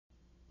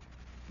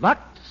Lux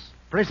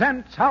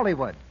presents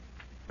Hollywood.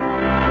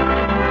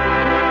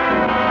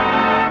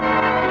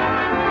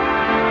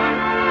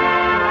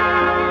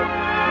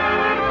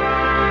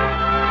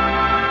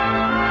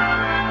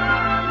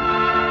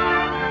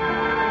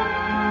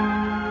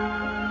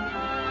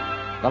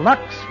 The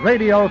Lux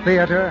Radio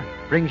Theater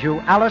brings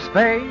you Alice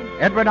Faye,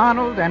 Edward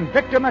Arnold, and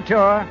Victor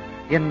Mature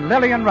in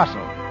Lillian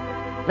Russell.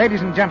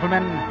 Ladies and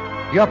gentlemen,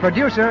 your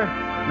producer,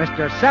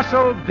 Mr.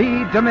 Cecil B.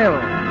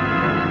 DeMille.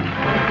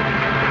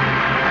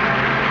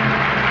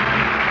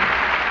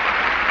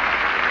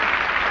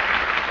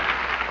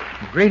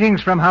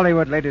 Greetings from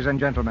Hollywood, ladies and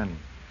gentlemen.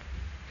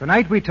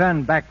 Tonight we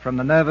turn back from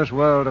the nervous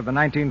world of the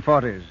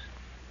 1940s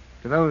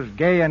to those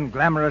gay and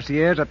glamorous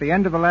years at the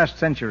end of the last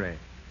century.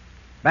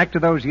 Back to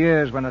those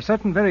years when a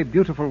certain very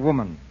beautiful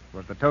woman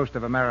was the toast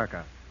of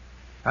America.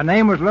 Her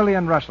name was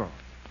Lillian Russell,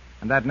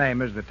 and that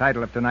name is the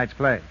title of tonight's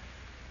play.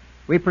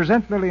 We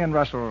present Lillian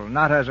Russell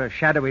not as a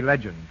shadowy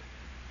legend,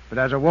 but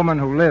as a woman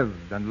who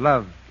lived and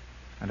loved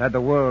and had the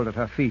world at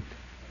her feet.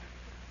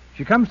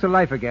 She comes to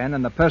life again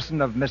in the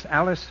person of Miss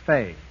Alice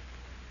Faye,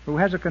 who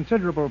has a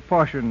considerable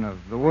portion of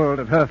the world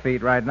at her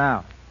feet right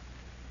now.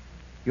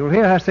 You'll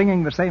hear her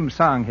singing the same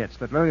song hits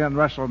that Lillian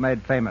Russell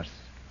made famous.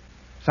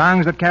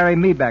 Songs that carry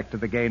me back to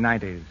the gay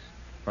 90s,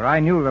 where I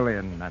knew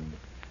Lillian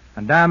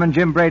and Diamond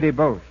Jim Brady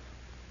both.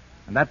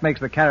 And that makes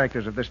the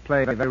characters of this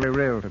play very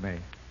real to me.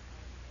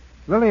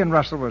 Lillian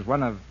Russell was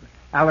one of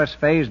Alice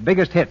Faye's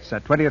biggest hits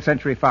at 20th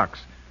Century Fox,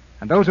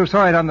 and those who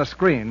saw it on the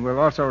screen will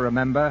also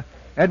remember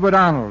Edward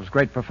Arnold's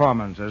great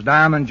performance as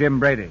Diamond Jim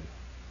Brady.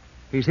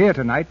 He's here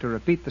tonight to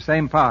repeat the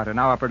same part in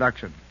our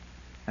production,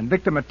 and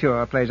Victor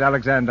Mature plays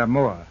Alexander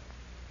Moore.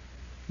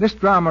 This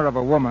drama of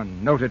a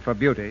woman noted for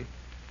beauty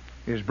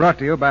is brought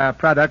to you by a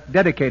product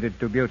dedicated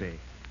to beauty,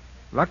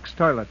 Lux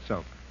Toilet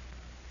Soap.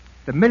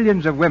 The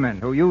millions of women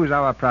who use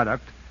our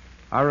product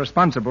are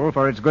responsible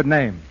for its good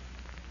name.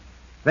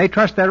 They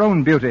trust their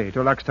own beauty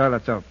to Lux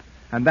Toilet Soap,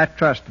 and that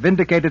trust,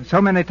 vindicated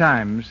so many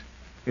times,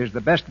 is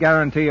the best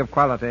guarantee of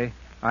quality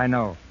I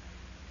know.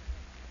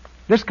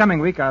 This coming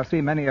week, I'll see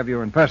many of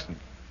you in person,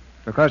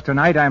 because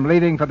tonight I'm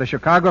leaving for the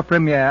Chicago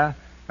premiere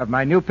of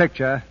my new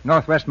picture,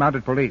 Northwest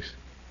Mounted Police.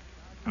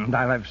 And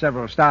I'll have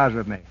several stars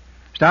with me.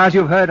 Stars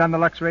you've heard on the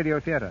Lux Radio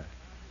Theater.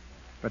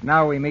 But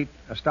now we meet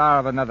a star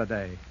of another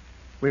day.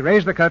 We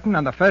raise the curtain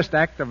on the first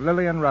act of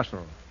Lillian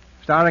Russell,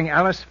 starring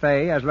Alice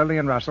Faye as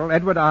Lillian Russell,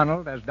 Edward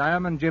Arnold as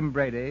Diamond Jim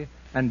Brady,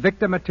 and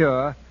Victor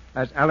Mature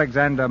as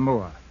Alexander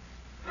Moore.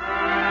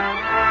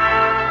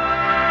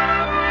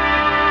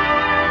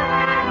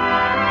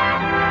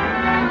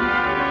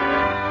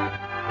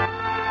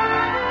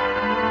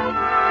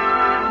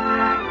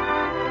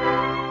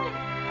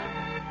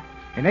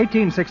 In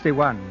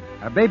 1861,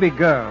 a baby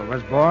girl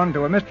was born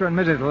to a Mr. and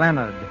Mrs.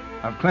 Leonard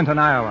of Clinton,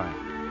 Iowa.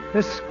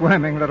 This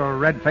squirming little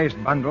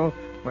red-faced bundle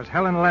was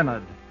Helen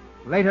Leonard,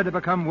 later to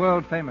become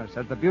world famous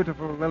as the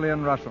beautiful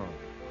Lillian Russell.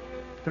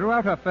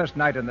 Throughout her first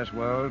night in this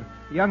world,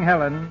 young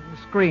Helen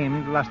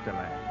screamed lustily.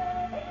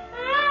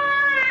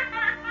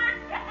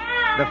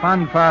 The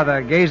fond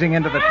father, gazing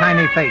into the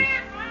tiny face,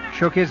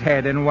 shook his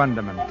head in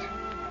wonderment.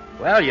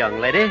 Well, young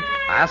lady,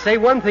 I'll say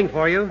one thing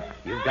for you.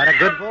 You've got a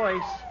good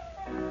voice.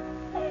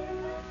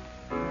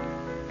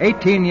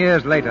 18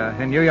 years later,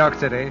 in New York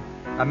City,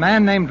 a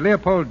man named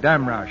Leopold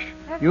Damrosch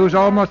used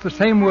almost the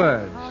same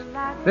words,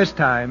 this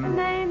time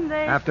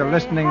after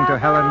listening to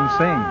Helen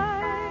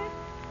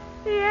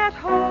sing. Yet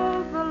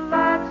hold the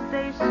lads,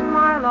 they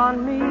smile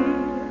on me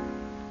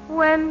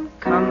when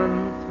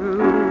coming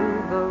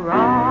through the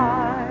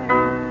ride.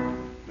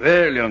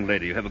 Well, young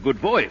lady, you have a good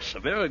voice, a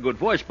very good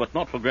voice, but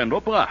not for grand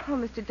opera. Oh,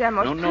 Mr.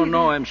 Demos,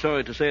 No, I'm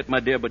sorry to say it, my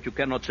dear, but you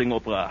cannot sing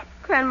opera.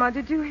 Grandma,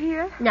 did you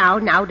hear? Now,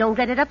 don't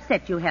let it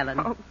upset you, Helen.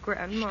 Oh,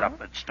 Grandma.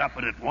 Stop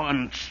it at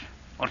once.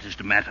 What is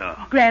the matter?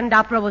 Grand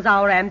opera was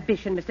our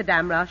ambition, Mr.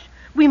 Damrosch.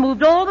 We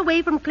moved all the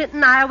way from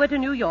Clinton, Iowa to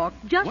New York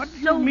just What do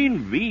so... you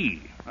mean,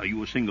 we? Are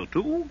you a singer,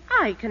 too?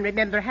 I can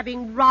remember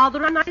having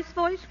rather a nice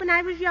voice when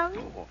I was young.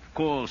 Oh, of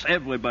course,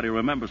 everybody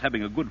remembers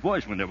having a good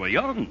voice when they were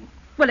young.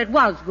 Well, it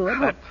was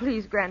good. Oh,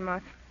 please, Grandma.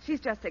 She's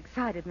just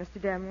excited, Mr.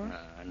 Demos.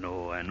 I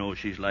know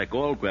she's like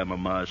all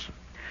grandmamas.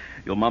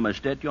 Your mama is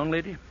dead, young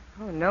lady?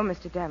 Oh, no,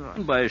 Mr. Demos.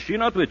 Why is she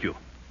not with you?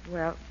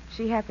 Well,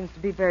 she happens to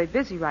be very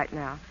busy right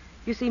now.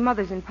 You see,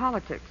 Mother's in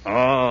politics.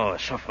 Oh,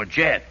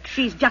 suffragette.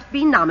 She's just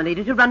been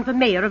nominated to run for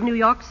mayor of New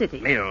York City.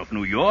 Mayor of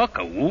New York,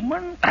 a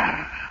woman?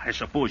 I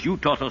suppose you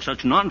taught her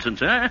such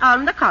nonsense, eh?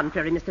 On the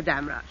contrary, Mr.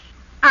 Damrosch.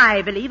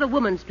 I believe a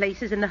woman's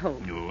place is in the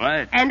home. You're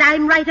right. And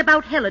I'm right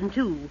about Helen,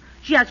 too.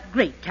 She has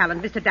great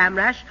talent, Mr.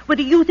 Damrosch,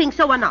 whether you think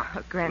so or not.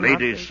 Oh, Grandma,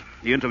 Ladies, please.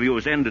 the interview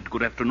is ended.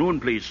 Good afternoon,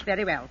 please.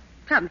 Very well.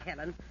 Come,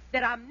 Helen.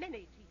 There are many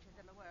teachers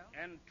in the world.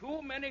 And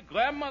too many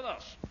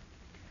grandmothers.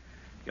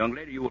 Young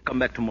lady, you will come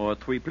back tomorrow at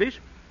 3, please.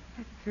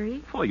 At 3?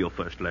 For your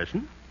first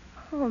lesson.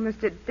 Oh,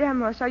 Mr.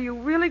 Demos, are you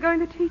really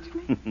going to teach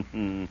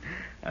me?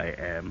 I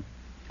am.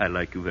 I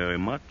like you very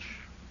much,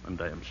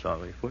 and I am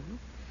sorry for you.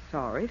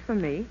 Sorry for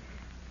me.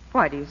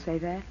 Why do you say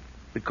that?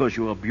 Because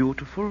you are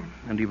beautiful,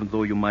 and even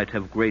though you might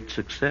have great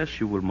success,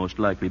 you will most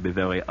likely be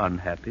very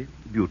unhappy.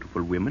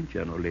 Beautiful women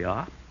generally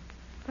are.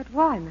 But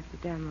why, Mr.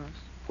 Damrosch?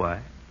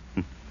 Why?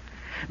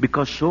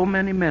 Because so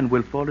many men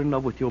will fall in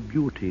love with your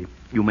beauty,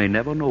 you may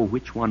never know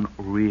which one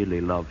really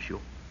loves you.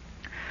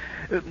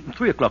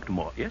 3 o'clock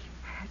tomorrow, yes?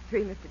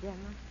 3, Mr.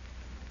 Damrosch.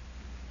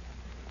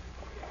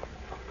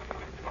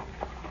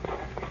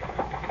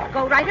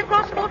 Go right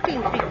across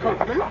 14th Street,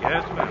 coachman.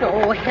 Yes, ma'am.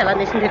 Oh,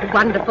 Helen, isn't it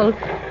wonderful?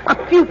 A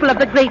pupil of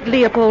the great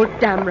Leopold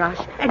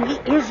Damrosch. And he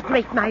is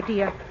great, my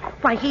dear.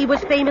 Why, he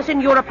was famous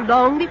in Europe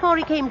long before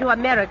he came to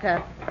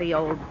America. The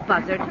old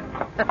buzzard.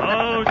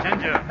 Oh,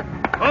 Ginger.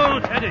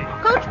 Oh, Teddy.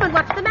 Coachman,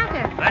 what's the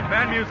matter? That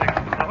band music.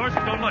 The horses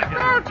don't like it.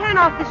 Well, turn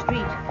off the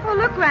street. Oh,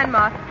 look,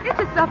 Grandma. It's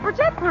a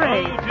suffragette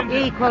parade. Oh, Ginger.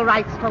 Equal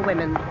rights for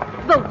women.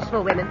 Votes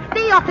for women.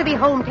 They ought to be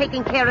home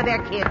taking care of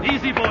their kids.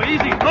 Easy, boy,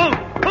 easy. Oh,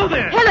 oh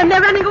there. Helen,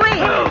 they're running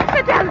away. Oh.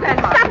 Sit down,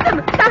 Grandma. Stop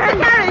them. Stop the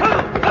carriage.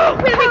 Oh,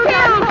 We'll be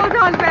killed. Hold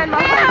on, Grandma.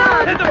 Hold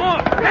on. Hit them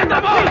off. Hit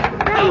them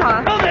off.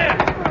 Grandma. Oh, there.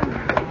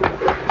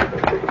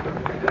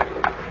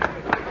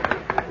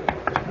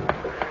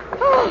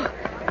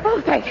 Oh,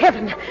 thank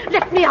heaven.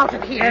 Let me out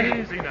of here.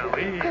 Easy now,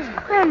 easy.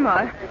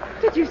 Grandma,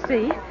 did you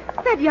see?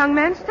 That young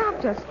man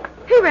stopped us.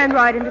 He ran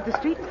right into the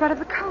street in front of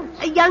the coach.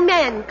 Young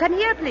man, come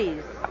here,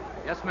 please.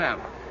 Yes,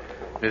 ma'am.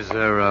 Is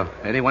there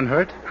anyone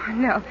hurt?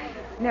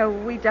 No,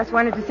 we just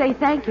wanted to say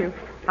thank you.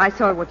 I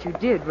saw what you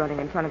did running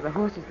in front of the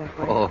horses that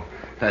way. Oh,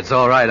 that's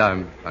all right.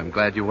 I'm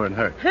glad you weren't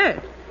hurt.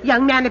 Hurt?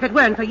 Young man, if it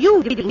weren't for you,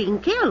 you'd be being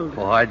killed.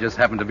 Oh, I just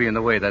happened to be in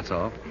the way, that's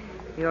all.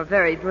 You're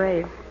very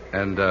brave.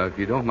 And if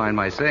you don't mind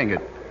my saying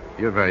it,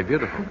 you're very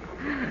beautiful.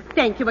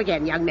 Thank you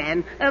again, young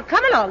man.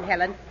 Come along,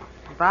 Helen.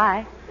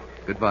 Bye.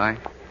 Goodbye.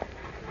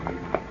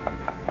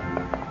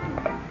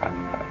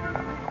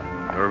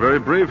 You're a very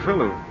brave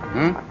fellow.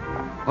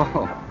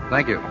 Oh,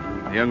 thank you.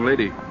 The young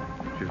lady.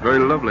 She's very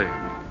lovely.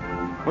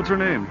 What's her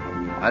name?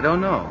 I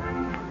don't know.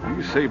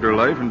 You saved her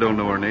life and don't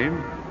know her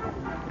name.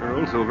 You're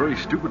also a very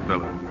stupid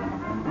fellow.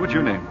 What's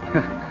your name?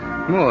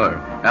 Moore.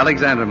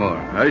 Alexander Moore.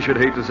 I should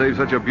hate to save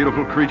such a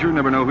beautiful creature,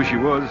 never know who she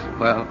was.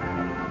 Well,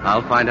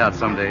 I'll find out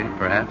someday,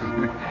 perhaps.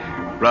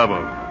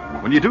 Bravo.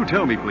 When you do,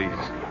 tell me, please.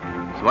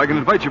 So I can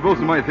invite you both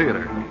to my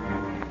theater.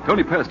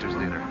 Tony Pastor's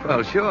theater.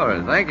 Well,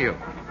 sure. Thank you.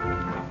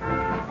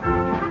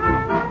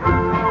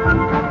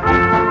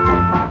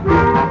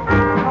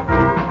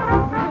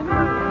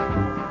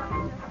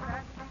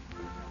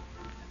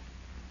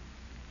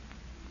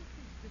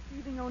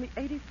 Receiving only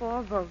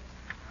 84 votes.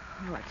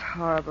 Oh, it's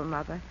horrible,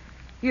 Mother.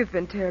 You've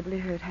been terribly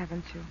hurt,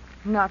 haven't you?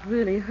 Not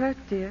really hurt,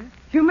 dear.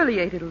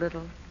 Humiliated a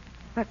little.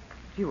 But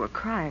you were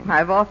crying.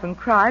 I've often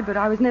cried, but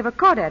I was never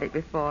caught at it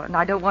before, and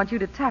I don't want you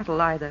to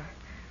tattle either.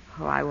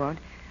 Oh, I won't.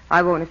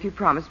 I won't if you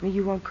promise me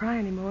you won't cry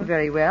anymore.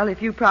 Very well.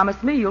 If you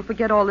promise me, you'll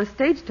forget all the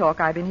stage talk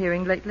I've been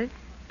hearing lately.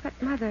 But,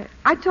 Mother,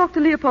 I talked to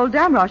Leopold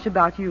Damrosch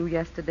about you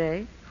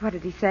yesterday. What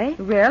did he say?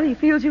 Well, he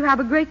feels you have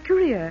a great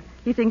career.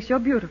 He thinks you're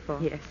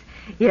beautiful.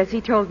 Yes,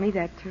 he told me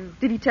that, too.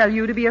 Did he tell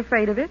you to be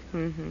afraid of it?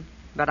 Mm-hmm.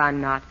 But I'm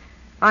not.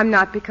 I'm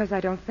not because I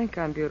don't think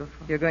I'm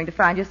beautiful. You're going to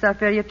find yourself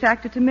very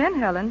attracted to men,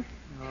 Helen.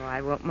 Oh,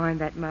 I won't mind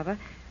that, Mother.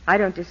 I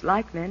don't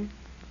dislike men.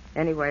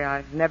 Anyway,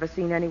 I've never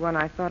seen anyone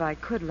I thought I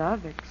could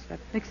love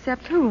except...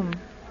 Except whom?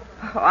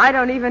 Oh, I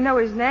don't even know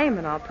his name,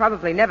 and I'll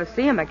probably never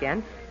see him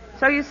again.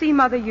 So you see,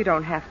 Mother, you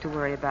don't have to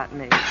worry about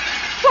me.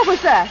 What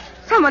was that?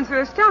 Someone threw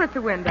a stone at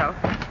the window.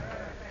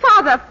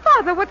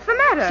 Father, what's the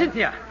matter?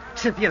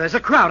 Cynthia, there's a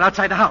crowd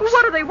outside the house.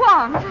 What do they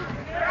want?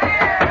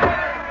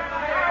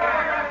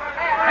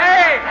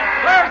 Hey,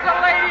 where's the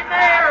lady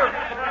mayor?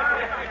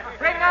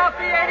 Bring out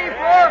the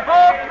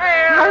 84-vote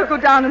mayor. I'll go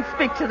down and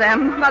speak to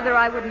them. Mother,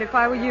 I wouldn't if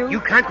I were you.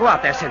 You can't go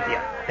out there,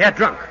 Cynthia. They're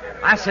drunk.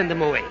 I'll send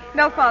them away.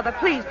 No, Father,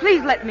 please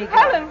let me go.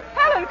 Helen,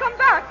 come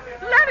back.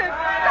 Leonard,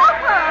 stop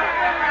her.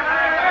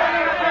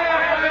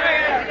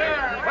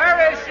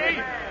 Where is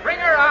she? Bring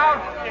her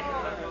out.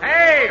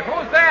 Hey,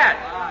 who's that?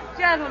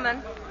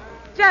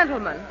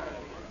 Gentlemen,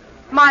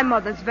 my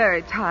mother's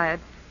very tired.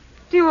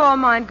 Do you all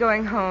mind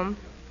going home,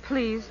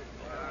 please?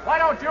 Why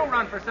don't you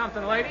run for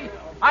something, lady?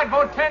 I'd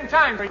vote 10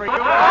 times for you.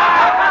 Well,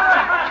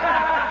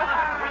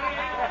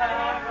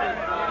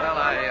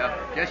 I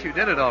guess you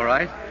did it all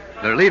right.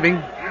 They're leaving.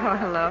 Oh,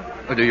 hello.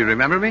 Oh, do you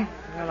remember me?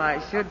 Well, I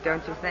should,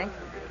 don't you think?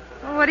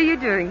 Well, what are you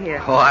doing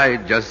here? Oh, I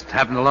just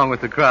happened along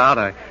with the crowd.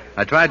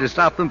 I tried to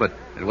stop them, but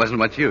it wasn't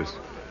much use.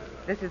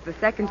 This is the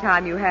second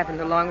time you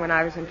happened along when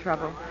I was in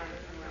trouble.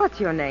 What's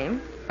your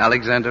name?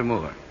 Alexander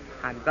Moore.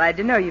 I'm glad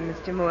to know you,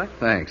 Mr. Moore.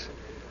 Thanks.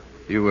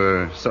 You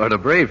were sort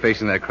of brave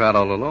facing that crowd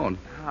all alone.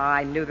 Oh,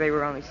 I knew they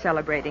were only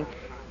celebrating.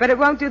 But it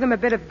won't do them a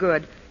bit of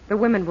good. The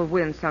women will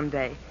win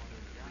someday.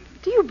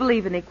 Do you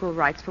believe in equal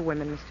rights for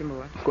women, Mr.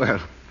 Moore? Well,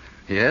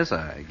 yes,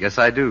 I guess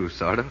I do,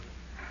 sort of.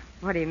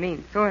 What do you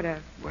mean, sort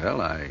of?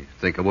 Well, I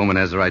think a woman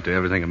has the right to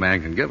everything a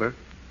man can give her.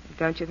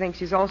 Don't you think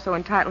she's also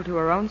entitled to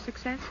her own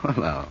success? Well,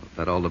 now,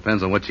 that all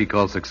depends on what she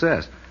calls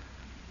success.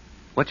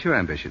 What's your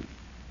ambition?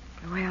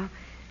 Well,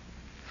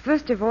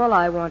 first of all,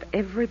 I want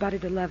everybody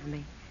to love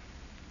me.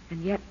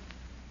 And yet,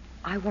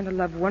 I want to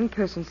love one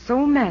person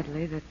so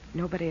madly that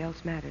nobody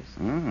else matters.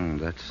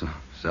 That's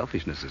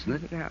selfishness,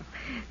 isn't it?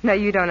 No,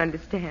 you don't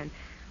understand.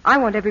 I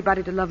want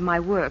everybody to love my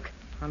work.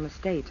 On the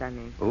stage, I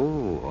mean.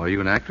 Oh, are you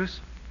an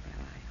actress? Well,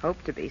 I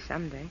hope to be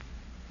someday.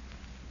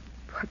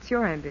 What's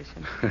your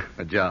ambition?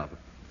 A job.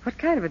 What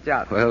kind of a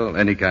job? Well,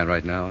 any kind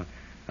right now.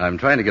 I'm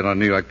trying to get on a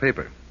New York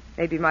paper.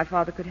 Maybe my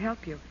father could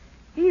help you.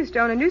 He used to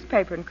own a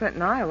newspaper in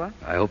Clinton, Iowa.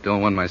 I hope to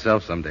own one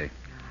myself someday.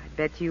 I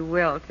bet you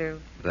will,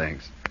 too.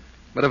 Thanks.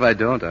 But if I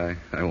don't, I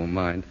won't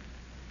mind.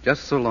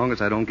 Just so long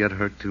as I don't get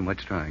hurt too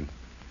much trying.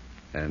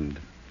 And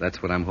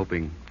that's what I'm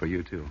hoping for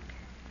you, too.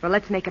 Well,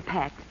 let's make a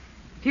pact.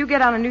 If you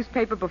get on a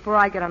newspaper before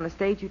I get on the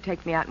stage, you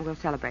take me out and we'll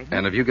celebrate.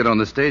 And if you get on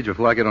the stage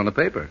before I get on the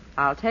paper?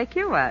 I'll take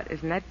you out.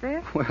 Isn't that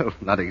fair? Well,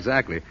 not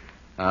exactly.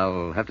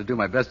 I'll have to do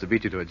my best to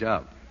beat you to a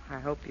job. I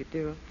hope you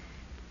do.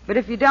 But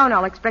if you don't,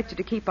 I'll expect you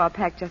to keep our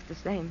pact just the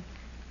same.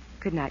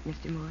 Good night,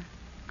 Mr. Moore.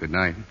 Good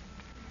night.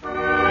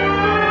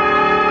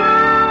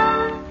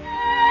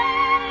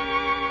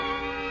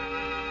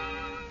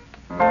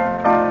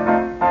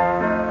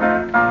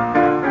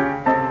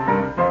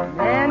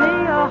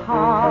 Many a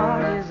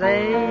heart is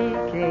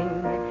aching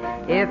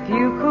if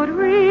you could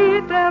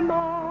read them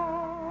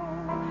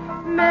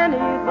all. Many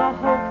the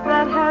hope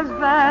that has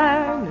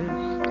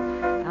vanished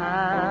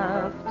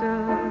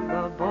after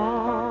the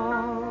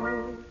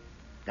ball.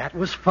 That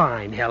was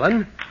fine,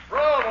 Helen.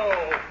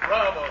 Bravo!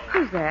 Bravo!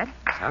 Who's that?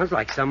 Sounds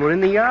like someone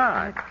in the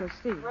yard. Let's go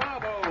see.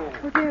 Bravo!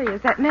 Oh, there he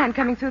is, that man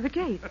coming through the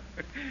gate.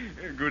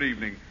 Good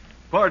evening.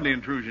 Pardon the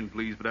intrusion,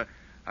 please, but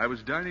I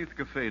was dining at the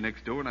cafe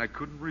next door, and I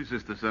couldn't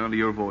resist the sound of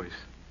your voice.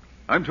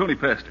 I'm Tony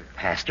Pastor.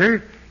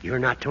 Pastor? You're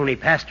not Tony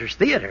Pastor's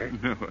theater.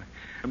 No,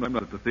 I'm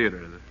not at the theater.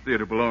 The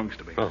theater belongs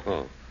to me.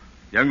 Oh.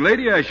 Young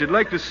lady, I should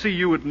like to see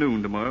you at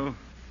noon tomorrow.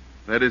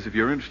 That is, if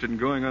you're interested in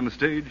going on the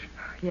stage.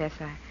 Yes,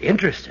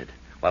 Interested?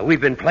 Well,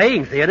 we've been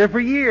playing theater for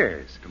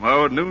years.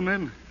 Tomorrow at noon,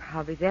 then?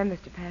 I'll be there,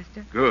 Mr.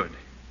 Pastor. Good.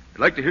 I'd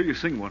like to hear you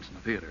sing once in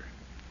the theater.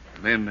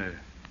 And then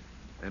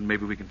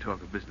maybe we can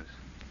talk of business.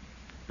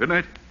 Good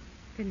night.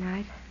 Good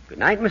night. Good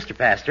night, Mr.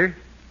 Pastor.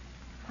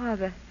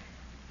 Father,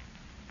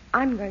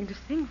 I'm going to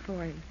sing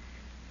for him.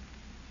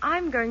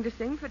 I'm going to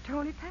sing for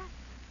Tony Pastor.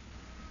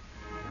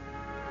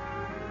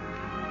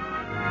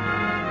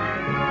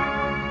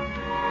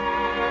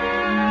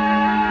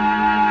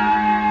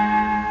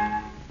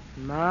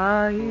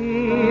 My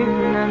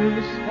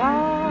evening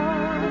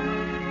star,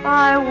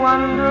 I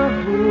wonder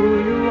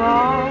who you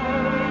are.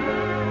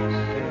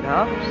 Sit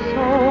up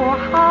so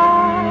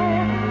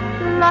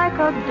high, like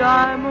a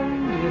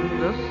diamond in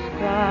the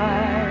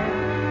sky.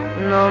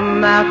 No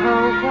matter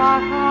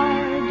what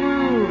I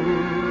do,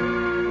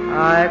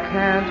 I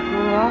can't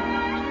go up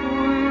to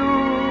you.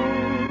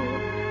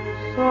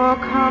 So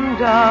come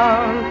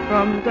down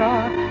from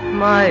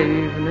my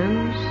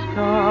evening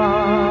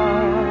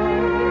star.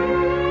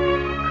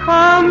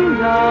 Come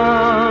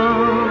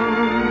down,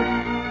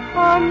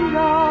 come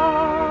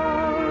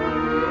down,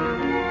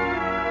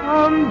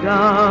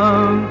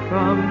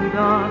 come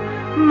down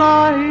from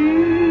my evening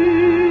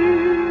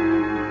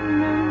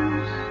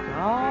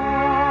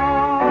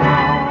star.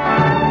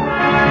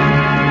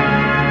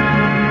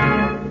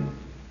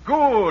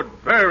 Good.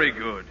 Very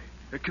good.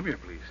 Come here,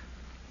 please.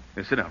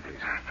 Sit down, please.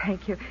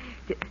 Thank you.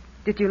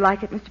 Did you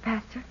like it, Mr.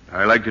 Pastor?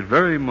 I liked it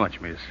very much,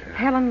 Miss.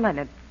 Helen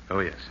Leonard. Oh,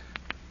 yes.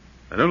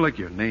 I don't like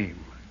your name.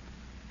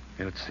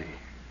 Here, let's see.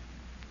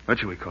 What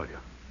shall we call you?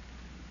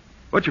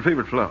 What's your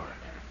favorite flower?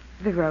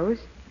 The rose.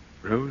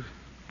 Rose?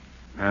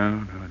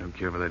 No, I don't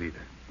care for that either.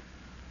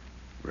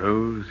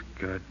 Rose,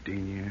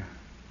 gardenia,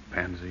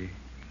 pansy,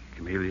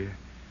 camellia,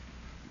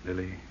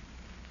 Lillian.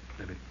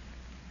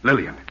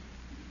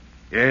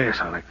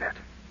 Yes, I like that.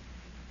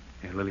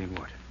 Yeah, Lillian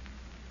what?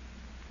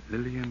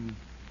 Lillian...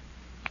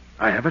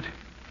 I have it.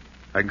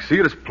 I can see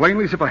it as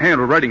plainly as if a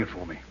hand were writing it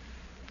for me.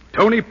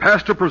 Tony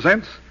Pastor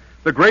presents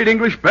the great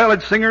English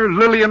ballad singer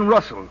Lillian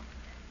Russell.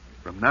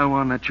 From now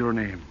on, that's your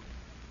name.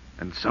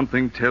 And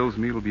something tells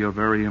me it'll be a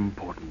very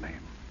important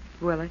name.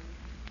 Will it?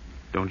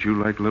 Don't you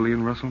like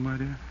Lillian Russell, my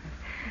dear?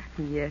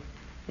 Yes.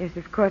 Yes,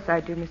 of course I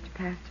do, Mr.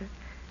 Pastor.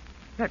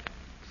 But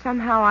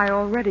somehow I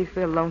already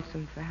feel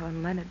lonesome for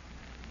Helen Leonard.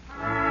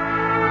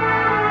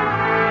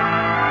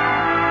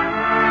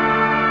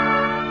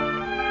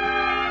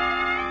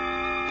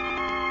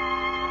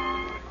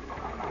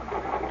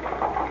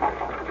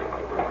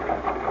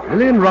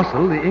 Lillian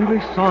Russell, the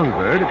English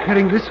songbird,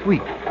 appearing this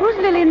week. Who's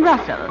Lillian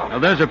Russell? Now,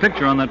 there's her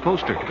picture on that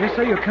poster. They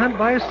say you can't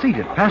buy a seat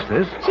at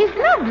Pastor's. She's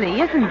lovely,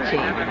 isn't she?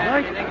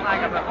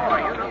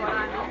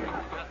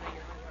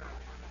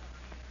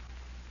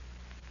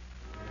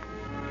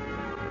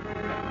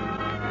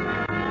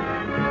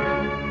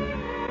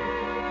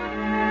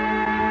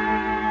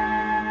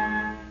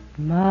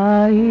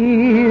 My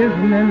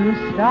evening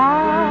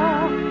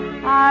star,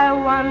 I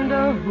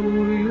wonder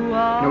who you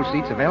are. No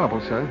seats available,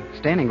 sir.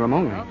 Standing room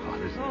only. Oh,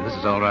 this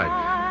is all right.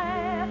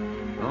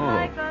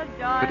 Oh,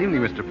 good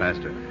evening, Mr.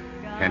 Pastor.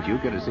 Can't you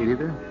get a seat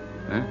either?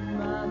 Huh?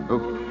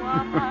 Oh.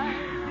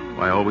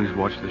 I always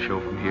watch the show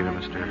from here,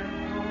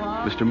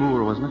 Mr.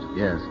 Moore, wasn't it?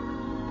 Yes.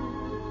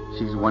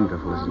 She's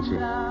wonderful, isn't she?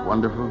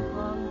 Wonderful?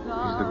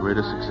 She's the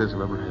greatest success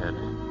I've ever had.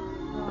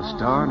 A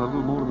star in a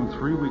little more than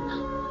 3 weeks.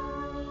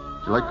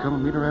 Would you like to come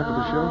and meet her after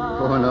the show?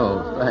 Oh,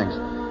 no, thanks.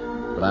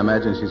 But I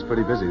imagine she's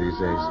pretty busy these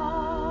days.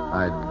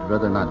 I'd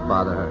rather not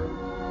bother her.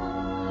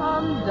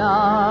 Come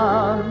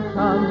down,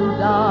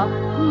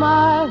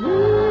 my evening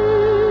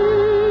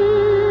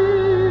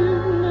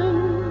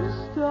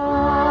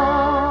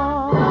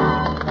star.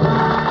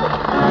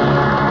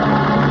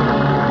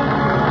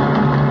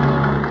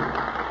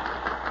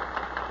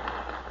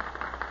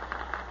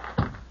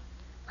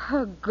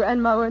 Oh,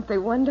 Grandma, weren't they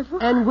wonderful?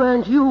 And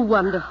weren't you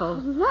wonderful? Oh,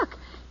 look.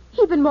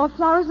 Even more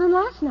flowers than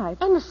last night.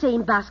 And the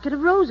same basket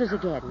of roses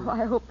again. Oh,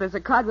 I hope there's a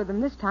card with them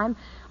this time.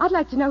 I'd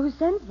like to know who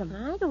sends them.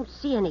 I don't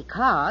see any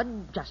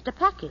card, just a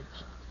package.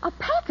 A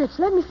package?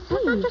 Let me see.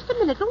 Now, just a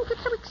minute. Don't get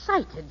so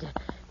excited.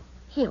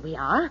 Here we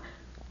are.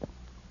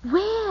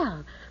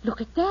 Well, look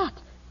at that.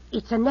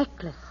 It's a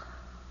necklace.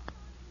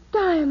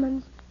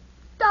 Diamonds.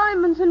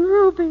 Diamonds and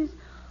rubies.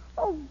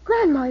 Oh,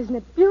 Grandma, isn't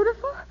it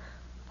beautiful?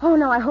 Oh,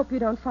 no, I hope you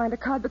don't find a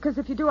card, because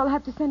if you do, I'll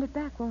have to send it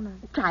back, won't I?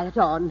 Try it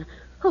on.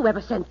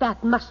 Whoever sent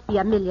that must be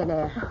a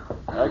millionaire.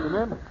 I come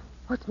in?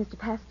 What's Mr.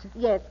 Pastor?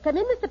 Yes, come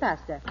in, Mr.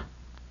 Pastor.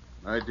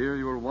 My dear,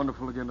 you were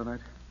wonderful again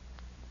tonight.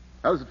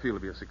 How does it feel to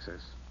be a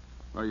success?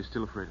 Or are you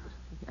still afraid of it?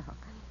 No,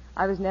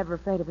 I was never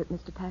afraid of it,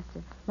 Mr.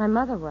 Pastor. My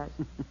mother was.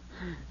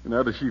 And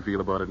how does she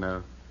feel about it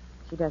now?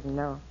 She doesn't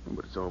know.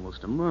 But it's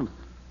almost a month.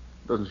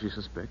 Doesn't she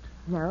suspect?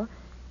 No.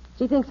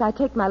 She thinks I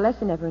take my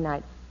lesson every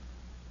night.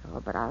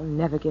 Oh, but I'll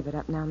never give it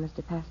up now,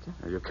 Mr. Pastor.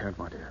 No, you can't,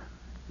 my dear.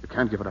 You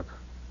can't give it up.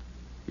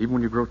 Even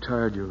when you grow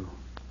tired, you'll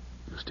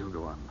still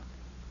go on.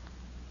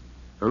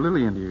 Oh,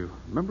 Lillian, do you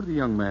remember the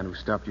young man who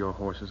stopped your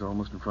horses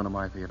almost in front of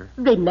my theater?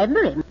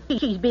 Remember him?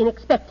 She's been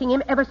expecting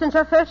him ever since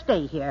her first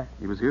day here.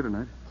 He was here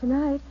tonight.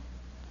 Tonight?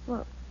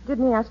 Well,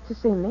 didn't he ask to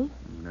see me?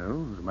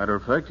 No. As a matter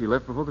of fact, he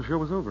left before the show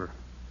was over.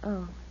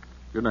 Oh.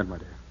 Good night, my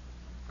dear.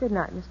 Good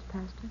night, Mr.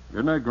 Pastor.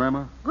 Good night,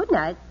 Grandma. Good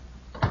night.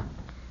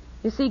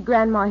 You see,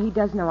 Grandma, he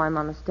does know I'm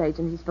on the stage,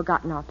 and he's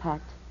forgotten our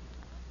pact.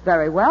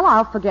 Very well,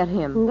 I'll forget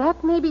him.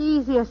 That may be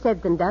easier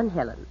said than done,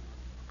 Helen.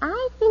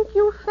 I think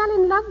you fell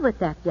in love with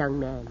that young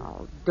man.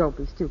 Oh, don't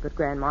be stupid,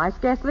 Grandma. I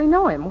scarcely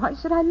know him. Why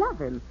should I love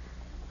him?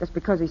 Just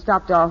because he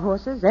stopped our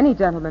horses, any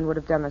gentleman would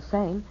have done the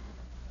same.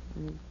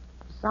 And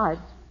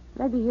besides,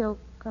 maybe he'll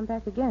come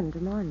back again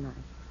tomorrow night.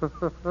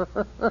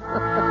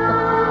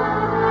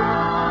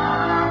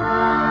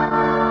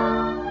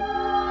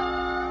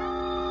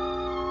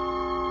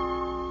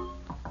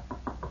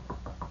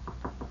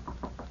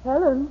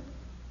 Helen.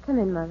 Come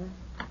in, Mother.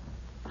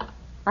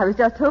 I was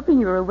just hoping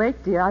you were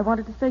awake, dear. I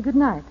wanted to say good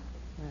night.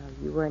 Well,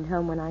 you weren't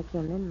home when I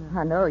came in, Mother.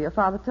 I know. Your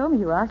father told me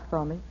you asked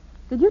for me.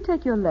 Did you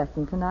take your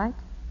lesson tonight?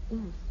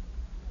 Yes.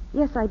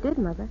 Yes, I did,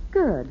 Mother.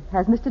 Good.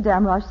 Has Mr.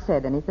 Damrosch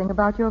said anything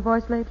about your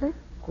voice lately?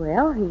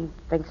 Well, he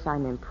thinks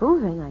I'm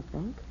improving, I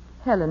think.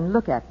 Helen,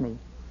 look at me.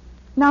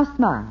 Now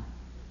smile.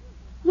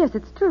 Yes,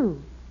 it's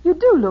true. You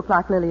do look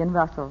like Lillian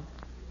Russell.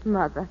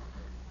 Mother,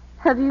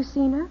 have you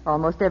seen her?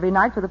 Almost every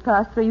night for the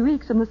past 3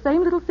 weeks from the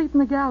same little seat in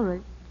the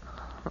gallery.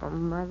 Oh,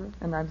 Mother.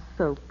 And I'm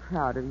so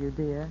proud of you,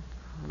 dear.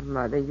 Oh,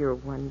 Mother, you're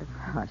wonderful.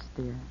 Hush,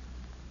 dear.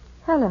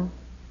 Helen,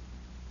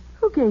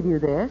 who gave you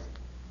this?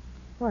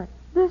 What?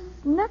 This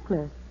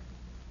necklace.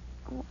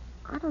 Oh,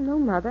 I don't know,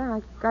 Mother.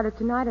 I got it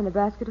tonight in a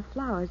basket of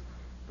flowers.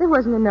 There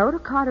wasn't a note, a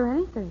card, or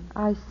anything.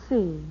 I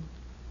see.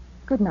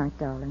 Good night,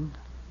 darling.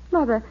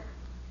 Mother,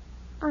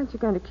 aren't you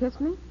going to kiss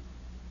me?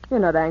 You're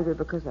not angry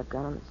because I've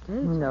gone on the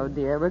stage. No,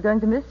 dear. We're going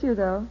to miss you,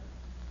 though.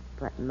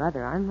 But,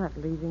 Mother, I'm not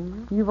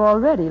leaving you. You've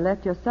already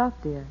left yourself,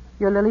 dear.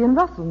 You're Lillian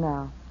Russell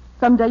now.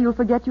 Someday you'll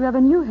forget you ever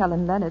knew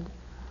Helen Leonard.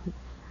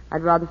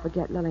 I'd rather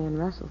forget Lillian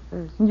Russell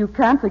first. You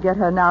can't forget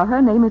her now.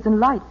 Her name is in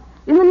lights,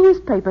 in the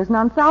newspapers, and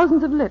on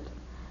thousands of lips.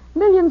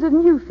 Millions of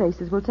new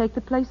faces will take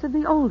the place of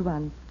the old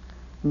ones.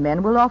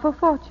 Men will offer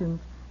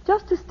fortunes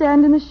just to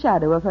stand in the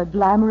shadow of her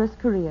glamorous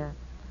career.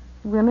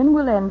 Women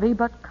will envy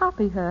but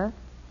copy her.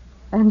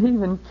 And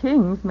even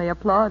kings may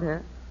applaud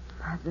her.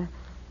 Mother,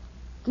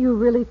 do you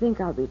really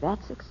think I'll be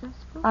that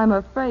successful? I'm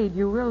afraid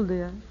you will,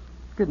 dear.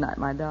 Good night,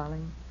 my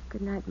darling.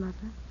 Good night, Mother.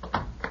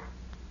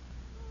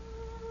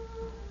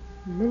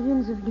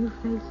 Millions of new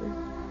faces.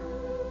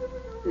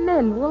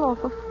 Men will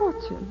offer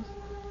fortunes.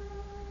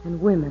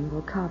 And women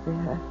will copy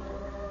her.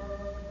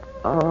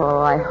 Oh,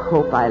 I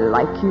hope I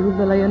like you,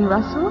 Lillian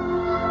Russell.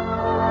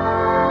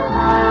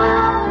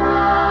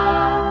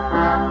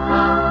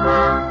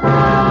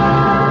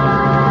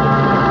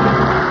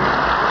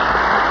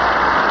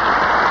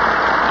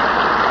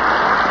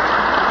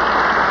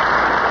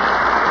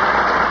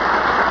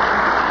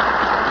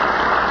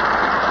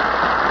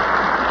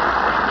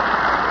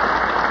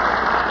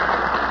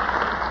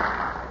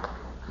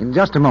 In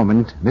just a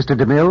moment, Mr.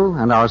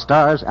 DeMille and our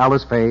stars,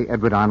 Alice Faye,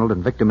 Edward Arnold,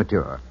 and Victor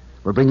Mature,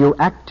 will bring you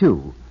Act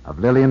 2 of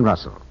Lillian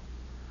Russell.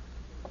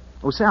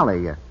 Oh,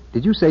 Sally,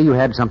 did you say you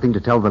had something to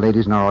tell the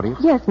ladies in our audience?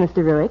 Yes, Mr.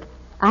 Ruick.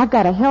 I've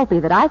got a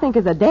helpie that I think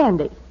is a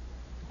dandy.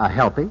 A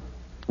helpie?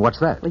 What's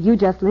that? Well, you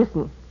just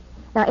listen.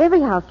 Now, every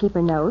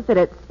housekeeper knows that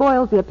it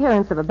spoils the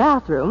appearance of a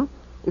bathroom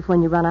if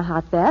when you run a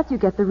hot bath, you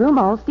get the room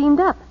all steamed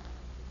up.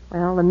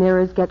 Well, the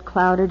mirrors get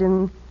clouded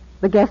and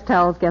the guest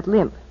towels get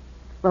limp.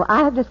 Well,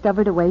 I have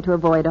discovered a way to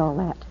avoid all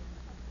that.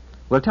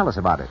 Well, tell us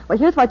about it. Well,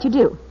 here's what you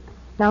do.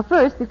 Now,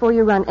 first, before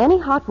you run any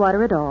hot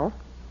water at all,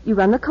 you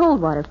run the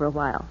cold water for a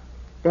while.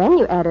 Then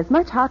you add as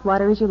much hot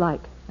water as you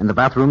like. And the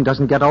bathroom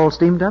doesn't get all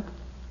steamed up?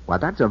 Why,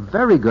 that's a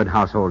very good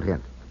household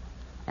hint.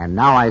 And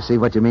now I see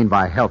what you mean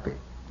by helpy.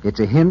 It's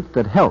a hint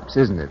that helps,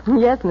 isn't it?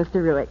 Yes, Mr.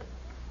 Ruick.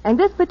 And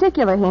this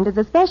particular hint is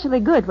especially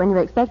good when you're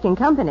expecting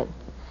company.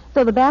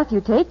 So the bath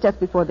you take just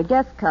before the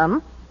guests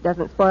come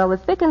doesn't spoil the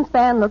spick and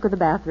span look of the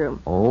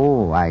bathroom.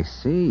 Oh, I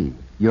see.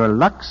 Your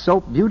Lux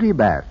Soap Beauty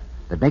Bath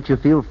that makes you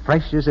feel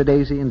fresh as a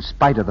daisy in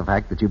spite of the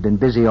fact that you've been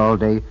busy all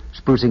day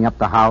sprucing up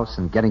the house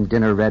and getting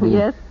dinner ready.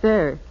 Yes,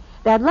 sir.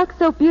 That Lux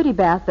Soap Beauty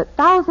Bath that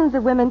thousands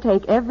of women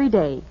take every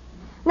day.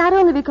 Not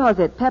only because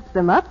it peps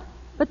them up,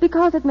 but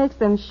because it makes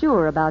them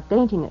sure about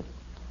daintiness.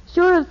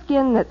 Sure of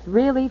skin that's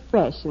really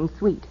fresh and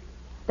sweet.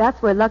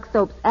 That's where Lux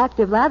Soap's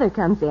active lather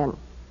comes in.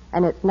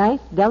 And its nice,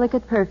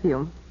 delicate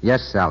perfume.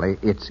 Yes, Sally,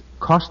 it's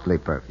costly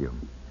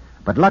perfume.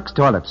 But Lux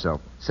Toilet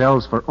Soap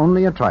sells for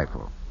only a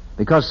trifle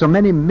because so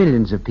many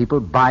millions of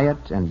people buy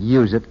it and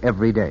use it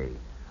every day.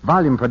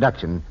 Volume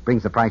production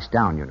brings the price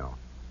down, you know.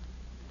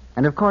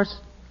 And, of course,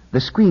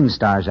 the screen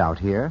stars out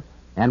here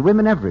and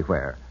women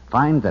everywhere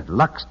find that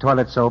Lux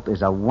Toilet Soap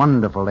is a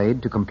wonderful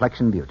aid to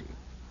complexion beauty.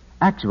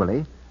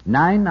 Actually,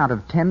 9 out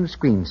of 10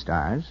 screen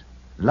stars,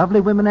 lovely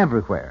women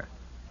everywhere,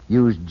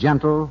 use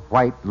gentle,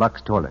 white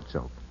Lux Toilet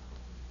Soap.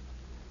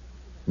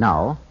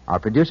 Now, our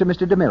producer,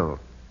 Mr. DeMille.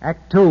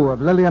 Act 2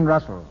 of Lillian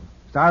Russell,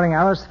 starring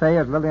Alice Faye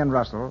as Lillian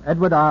Russell,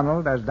 Edward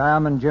Arnold as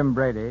Diamond Jim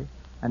Brady,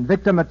 and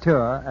Victor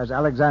Mature as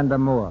Alexander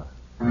Moore.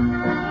 In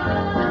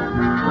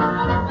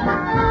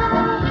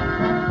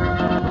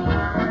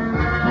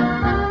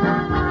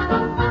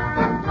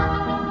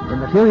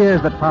the few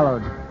years that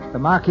followed, the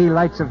marquee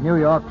lights of New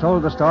York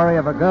told the story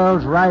of a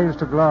girl's rise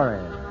to glory.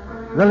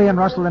 Lillian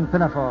Russell in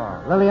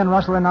Pinafore, Lillian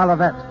Russell in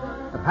Olivet,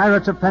 the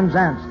Pirates of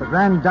Penzance, the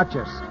Grand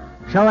Duchess,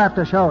 show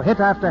after show, hit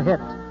after hit,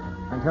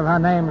 until her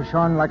name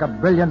shone like a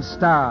brilliant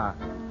star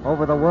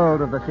over the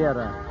world of the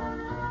theater.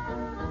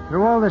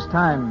 Through all this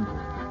time,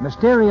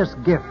 mysterious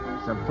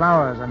gifts of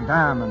flowers and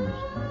diamonds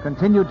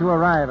continued to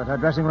arrive at her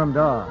dressing room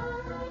door.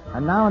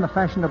 And now in a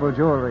fashionable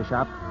jewelry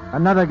shop,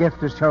 another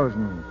gift is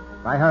chosen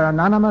by her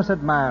anonymous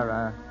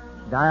admirer,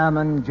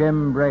 Diamond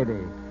Jim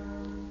Brady.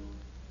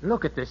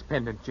 Look at this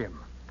pendant, Jim.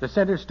 The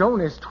center stone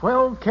is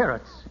 12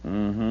 carats.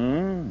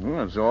 Mm-hmm.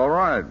 Well, that's all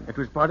right. It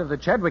was part of the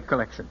Chadwick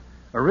collection,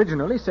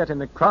 originally set in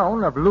the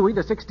crown of Louis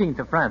XVI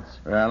of France.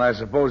 And I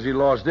suppose he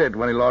lost it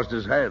when he lost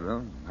his head,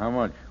 huh? How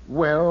much?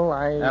 Well,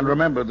 And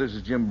remember, this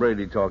is Jim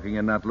Brady talking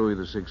and not Louis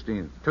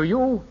XVI. To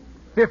you,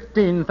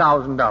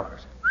 $15,000.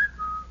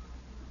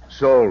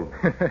 Sold.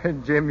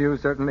 Jim, you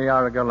certainly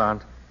are a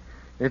gallant.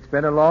 It's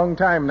been a long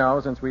time now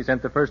since we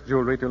sent the first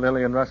jewelry to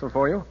Lillian Russell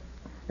for you.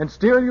 And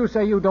still you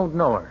say you don't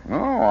know her.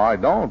 No, I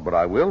don't, but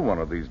I will one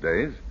of these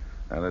days.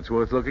 And it's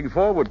worth looking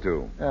forward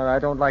to. Well, I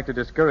don't like to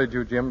discourage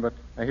you, Jim, but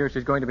I hear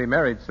she's going to be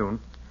married soon.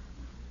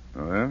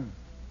 Oh, yeah?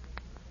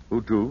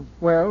 Who to?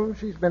 Well,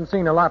 she's been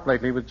seen a lot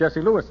lately with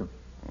Jesse Lewison.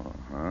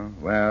 Uh-huh.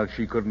 Well,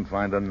 she couldn't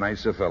find a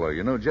nicer fellow.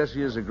 You know,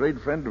 Jesse is a great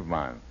friend of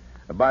mine.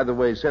 By the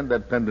way, send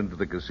that pendant to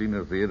the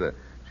Casino Theater.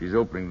 She's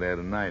opening there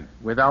tonight.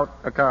 Without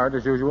a card,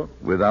 as usual?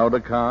 Without a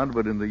card,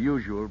 but in the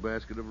usual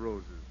basket of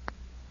roses.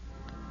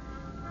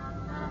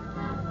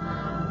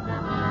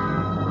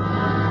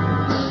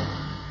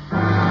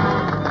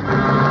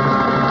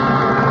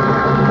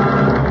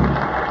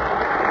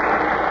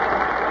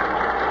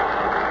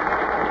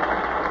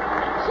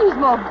 She's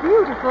more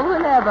beautiful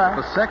than ever.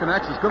 The second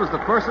act's as good as the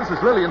first. This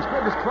is Lillian's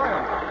biggest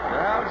triumph.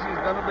 Well, she's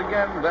done it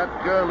again.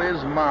 That girl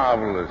is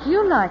marvelous.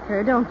 You like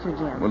her, don't you,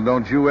 Jim? Well,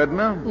 don't you,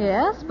 Edna?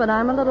 Yes, but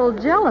I'm a little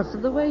jealous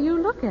of the way you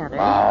look at her.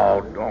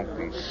 Oh, don't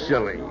be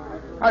silly.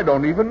 I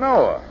don't even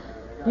know her.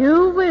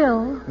 You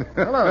will.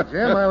 Hello,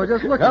 Jim. I was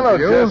just looking Hello,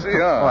 for you. Jesse.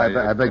 Oh,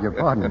 I beg your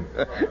pardon.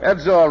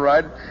 That's all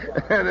right.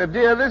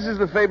 Dear, this is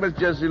the famous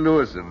Jesse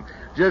Lewison.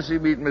 Jesse,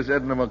 meet Miss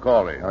Edna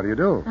Macaulay. How do you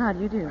do? How do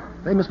you do?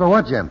 Famous for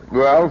what, Jim?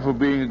 Well, for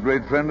being a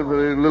great friend of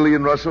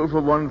Lillian Russell, for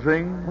one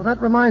thing. Well,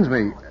 that reminds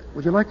me.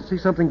 Would you like to see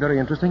something very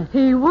interesting?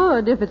 He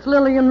would if it's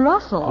Lillian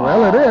Russell.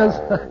 Well, it is.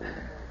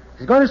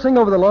 She's going to sing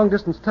over the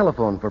long-distance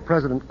telephone for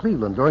President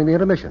Cleveland during the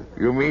intermission.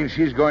 You mean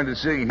she's going to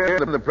sing here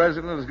and the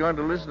president is going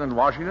to listen in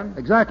Washington?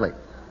 Exactly.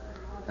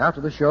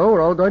 After the show,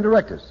 we're all going to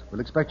Rector's. We'll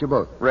expect you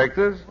both.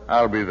 Rector's?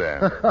 I'll be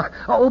there.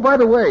 Oh, by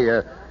the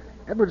way,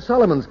 Edward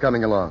Solomon's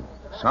coming along.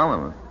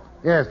 Solomon?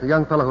 Yes, the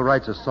young fellow who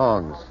writes his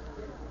songs.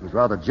 He's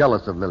rather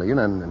jealous of Lillian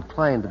and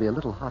inclined to be a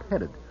little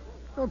hot-headed.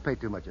 Don't pay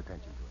too much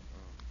attention to him.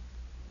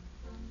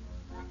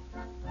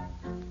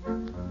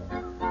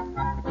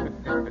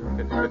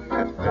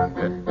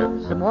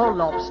 Some more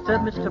lobster,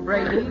 Mr.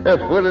 Brady.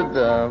 Put it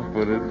down,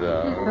 put it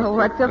down. Oh,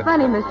 what's so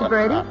funny, Mr.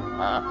 Brady?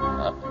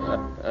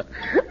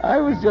 I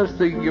was just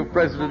thinking of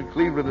President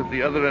Cleveland at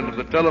the other end of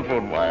the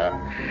telephone wire,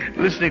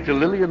 listening to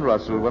Lillian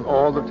Russell when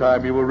all the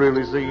time you were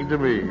really singing to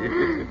me.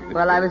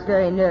 Well, I was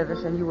very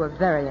nervous, and you were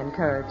very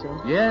encouraging.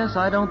 Yes,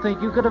 I don't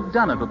think you could have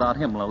done it without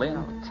him,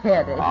 Lillian.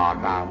 Teddy. Oh,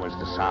 now,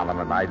 Mr.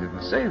 Solomon, I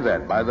didn't say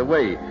that. By the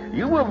way,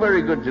 you were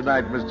very good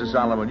tonight, Mr.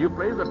 Solomon. You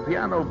played the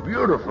piano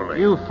beautifully.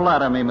 You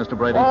flatter me, Mr.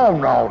 Brady. Oh,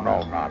 no,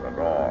 not at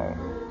all.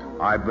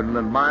 I've been an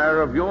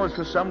admirer of yours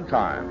for some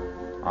time.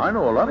 I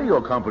know a lot of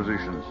your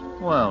compositions.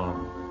 Well,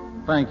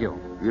 thank you.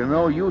 You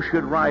know, you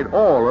should write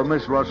all of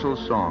Miss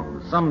Russell's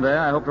songs. Someday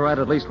I hope to write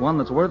at least one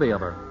that's worthy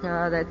of her.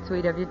 Oh, that's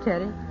sweet of you,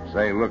 Teddy.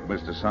 Say, look,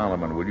 Mr.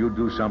 Solomon, will you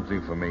do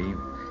something for me?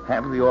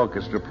 Have the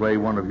orchestra play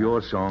one of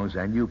your songs,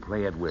 and you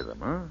play it with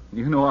them, huh?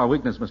 You know our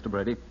weakness, Mr.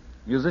 Brady.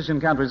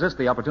 Musician can't resist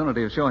the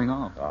opportunity of showing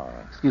off.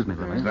 Excuse me,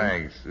 Lillian.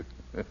 Thanks.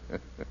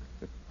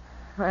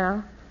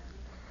 Well,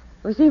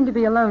 we seem to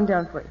be alone,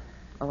 don't we?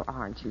 Oh,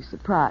 aren't you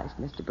surprised,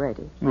 Mr.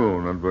 Brady? No,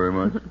 not very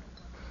much.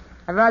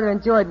 I rather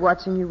enjoyed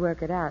watching you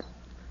work it out.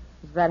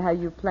 Is that how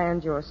you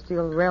planned your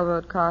steel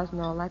railroad cars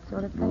and all that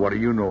sort of thing? What do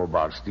you know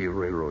about steel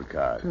railroad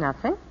cars?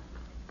 Nothing.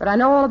 But I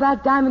know all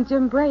about Diamond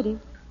Jim Brady.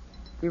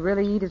 You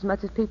really eat as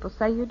much as people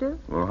say you do?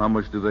 Well, how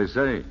much do they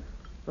say?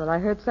 Well, I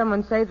heard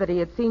someone say that he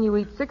had seen you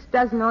eat 6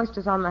 dozen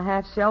oysters on the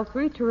half shell,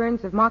 3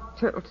 tureens of mock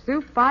turtle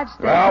soup, 5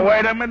 steaks. Well,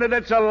 wait a minute.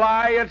 It's a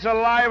lie. It's a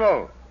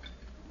libel.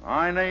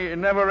 I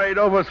never ate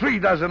over 3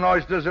 dozen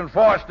oysters and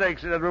 4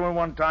 steaks in that room at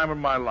one time in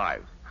my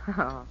life.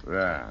 Oh.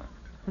 Yeah.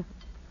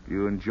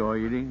 You enjoy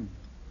eating?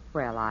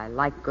 Well, I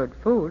like good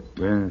food.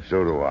 Yeah,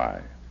 so do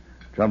I.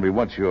 Tell me,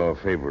 what's your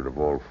favorite of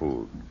all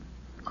food?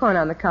 Corn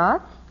on the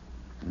cob.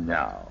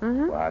 No.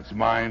 Mm-hmm. Well, it's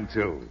mine,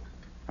 too.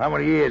 How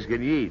many years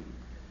can you eat?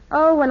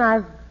 Oh, when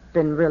I've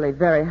been really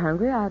very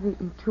hungry, I've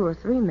eaten 2 or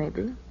 3,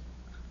 maybe.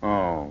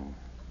 Oh.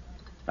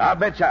 I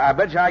bet you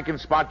I can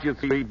spot you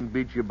 3 and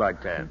beat you by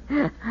 10.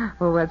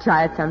 Well, we'll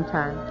try it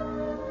sometime.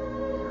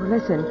 Well,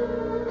 listen,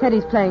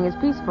 Teddy's playing his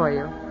piece for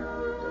you.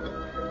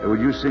 Would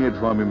you sing it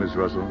for me, Miss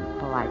Russell?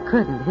 Oh, I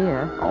couldn't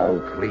hear. Oh,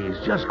 please,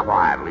 just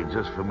quietly,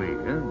 just for me.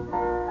 Huh?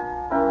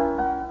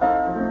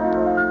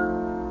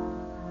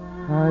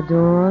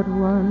 Adored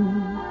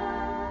one,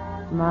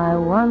 my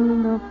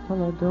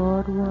wonderful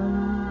adored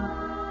one,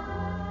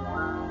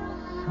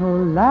 so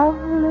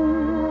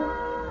lovely,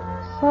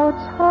 so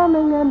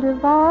charming and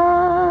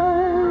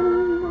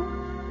divine,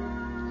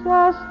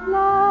 just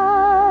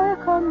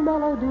like a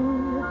melody,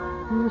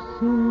 you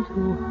seem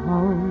to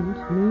haunt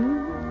me,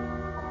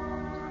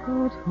 to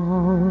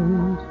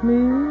taunt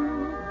me,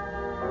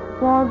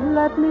 won't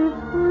let me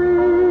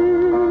free.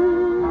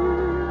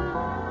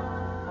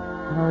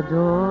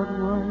 Adored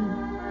one,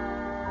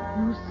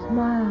 you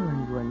smile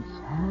and you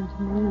enchant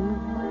me.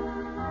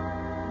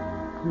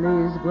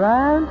 Please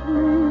grant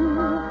me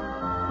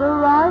the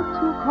right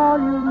to call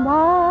you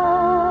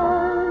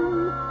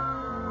mine.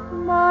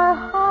 My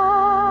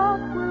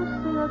heart will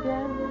sing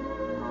again,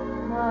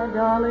 my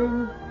darling,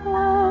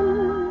 when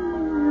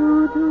you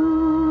do.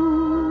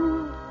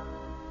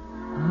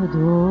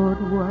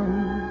 Adored one,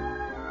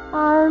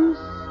 I'm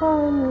so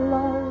in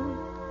love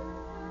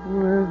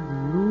with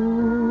you.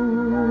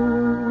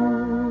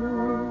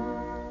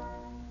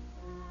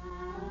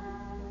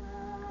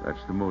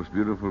 That's the most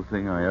beautiful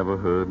thing I ever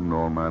heard in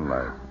all my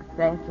life.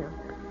 Thank you.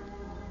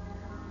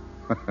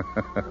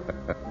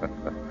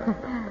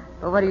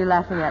 Well, what are you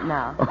laughing at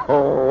now?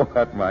 Oh,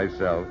 at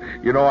myself.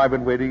 You know, I've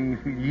been waiting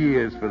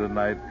years for the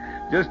night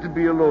just to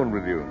be alone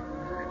with you.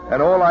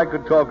 And all I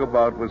could talk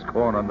about was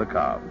corn on the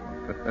cob.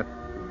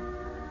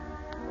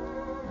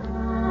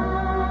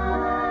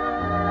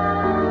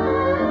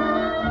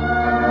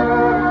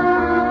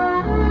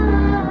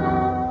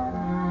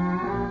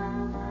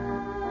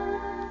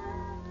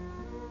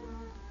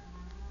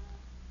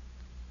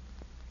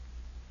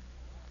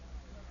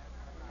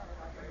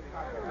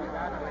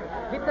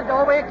 Keep the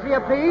doorway clear,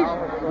 please.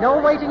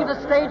 No waiting at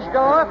the stage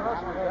door.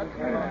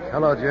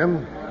 Hello,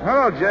 Jim.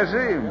 Hello,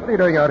 Jesse. What are you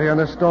doing out here in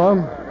this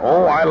storm?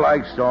 Oh, I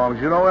like storms.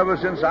 You know, ever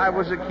since I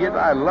was a kid,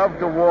 I loved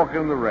to walk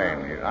in the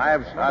rain.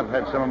 I've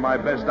had some of my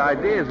best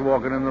ideas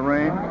walking in the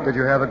rain. Did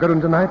you have a good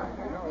one tonight?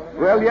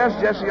 Well, yes,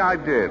 Jesse, I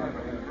did.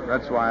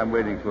 That's why I'm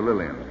waiting for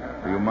Lillian.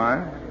 Do you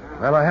mind?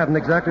 Well, I haven't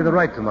exactly the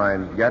right to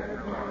mind yet.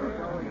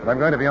 But I'm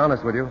going to be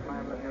honest with you.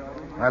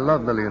 I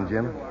love Lillian,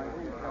 Jim.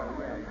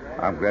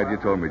 I'm glad you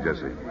told me,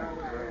 Jesse.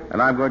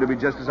 And I'm going to be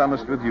just as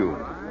honest with you.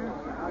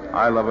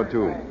 I love her,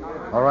 too.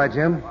 All right,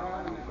 Jim.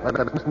 Let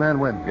the best man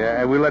win. Yeah,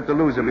 and we'll let the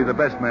loser be the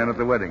best man at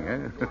the wedding,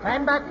 eh?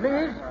 Stand back,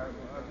 please.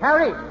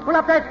 Harry, pull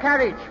up that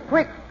carriage,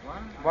 quick.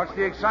 What's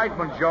the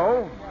excitement,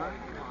 Joe?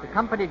 The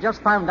company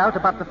just found out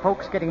about the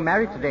folks getting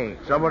married today.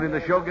 Somebody in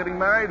the show getting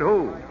married?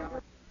 Who?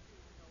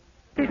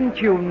 Didn't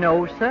you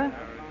know, sir?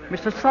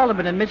 Mr.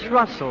 Solomon and Miss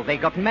Russell, they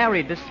got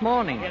married this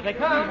morning. Here they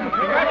come.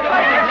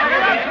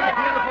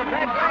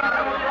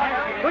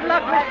 Good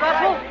luck, Miss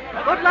Russell.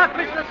 Good luck,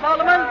 Mr.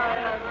 Solomon.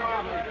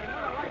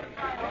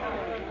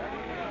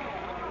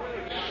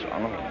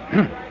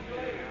 Solomon.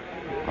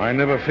 I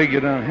never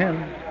figured on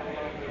him.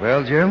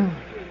 Well, Jim,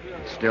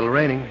 it's still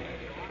raining.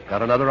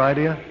 Got another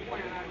idea?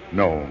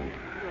 No.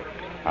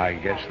 I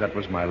guess that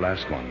was my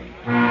last one.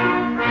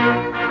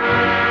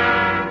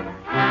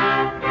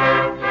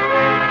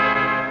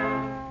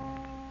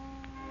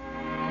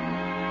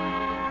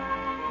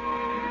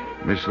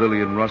 Miss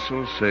Lillian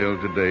Russell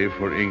sailed today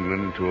for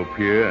England to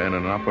appear in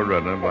an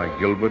operetta by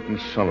Gilbert and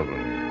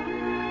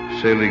Sullivan.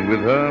 Sailing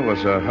with her was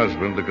her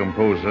husband, the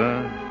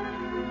composer,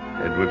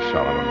 Edward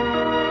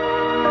Solomon.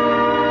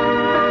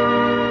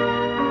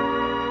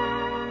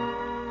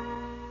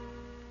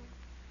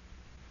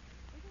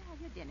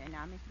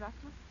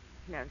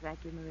 No, thank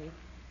you, Marie.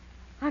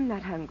 I'm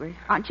not hungry.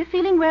 Aren't you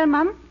feeling well,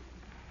 Mum?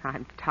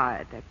 I'm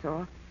tired, that's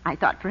all. I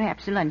thought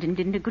perhaps London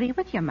didn't agree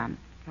with you, Mum.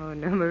 Oh,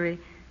 no, Marie.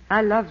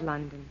 I love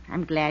London.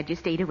 I'm glad you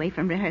stayed away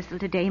from rehearsal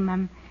today,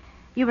 Mum.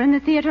 You were in the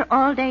theater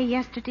all day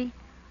yesterday.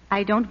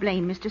 I don't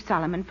blame Mr.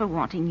 Solomon for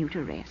wanting you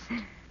to rest.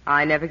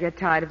 I never get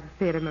tired of the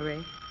theater,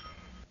 Marie.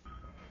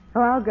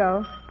 Oh, I'll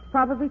go.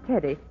 Probably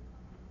Teddy.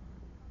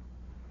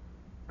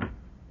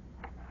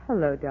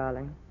 Hello,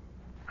 darling.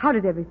 How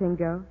did everything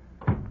go?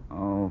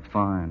 Oh,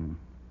 fine.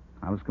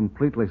 I was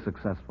completely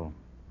successful.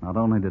 Not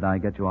only did I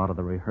get you out of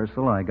the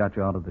rehearsal, I got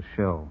you out of the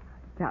show.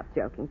 Stop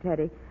joking,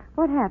 Teddy.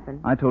 What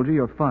happened? I told you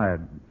you're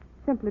fired.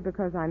 Simply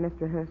because I missed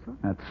rehearsal?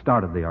 That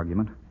started the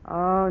argument.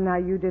 Oh, now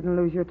you didn't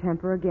lose your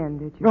temper again,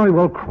 did you? Very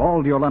well,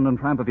 crawl to your London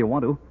tramp if you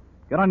want to.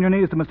 Get on your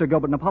knees to Mr.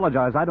 Gilbert and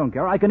apologize. I don't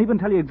care. I can even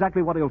tell you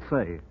exactly what he'll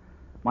say.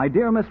 My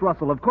dear Miss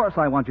Russell, of course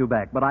I want you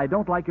back, but I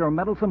don't like your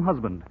meddlesome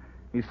husband.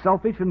 He's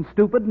selfish and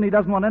stupid, and he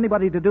doesn't want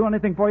anybody to do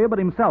anything for you but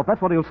himself.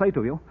 That's what he'll say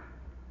to you.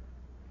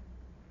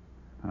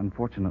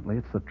 Unfortunately,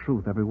 it's the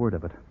truth, every word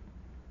of it.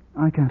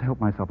 I can't help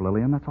myself,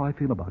 Lillian. That's how I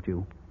feel about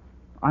you.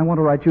 I want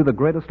to write you the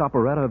greatest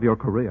operetta of your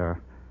career.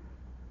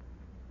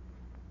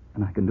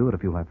 And I can do it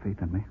if you'll have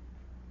faith in me.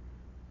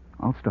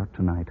 I'll start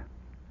tonight.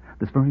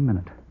 This very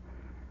minute.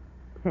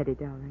 Teddy,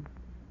 darling,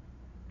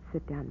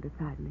 sit down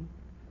beside me.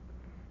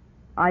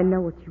 I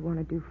know what you want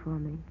to do for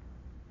me,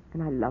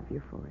 and I love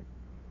you for it.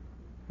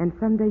 And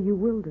someday you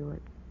will do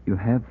it. You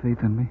have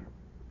faith in me?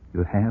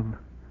 You have?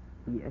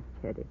 Yes,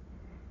 Teddy.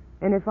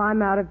 And if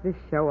I'm out of this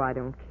show, I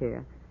don't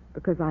care,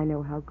 because I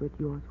know how good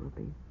yours will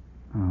be.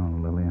 Oh,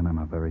 Lillian, I'm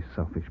a very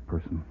selfish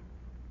person.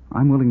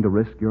 I'm willing to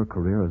risk your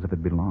career as if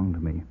it belonged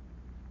to me.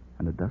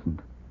 And it doesn't.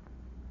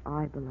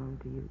 I belong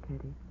to you,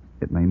 Teddy.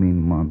 It may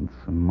mean months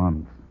and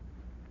months.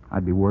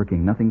 I'd be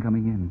working, nothing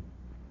coming in.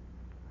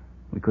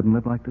 We couldn't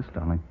live like this,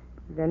 darling.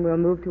 Then we'll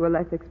move to a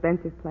less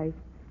expensive place,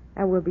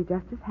 and we'll be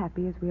just as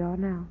happy as we are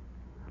now.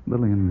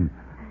 Lillian...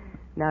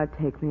 Now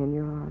take me in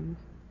your arms.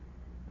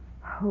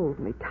 Hold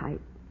me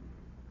tight.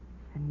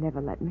 And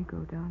never let me go,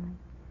 darling.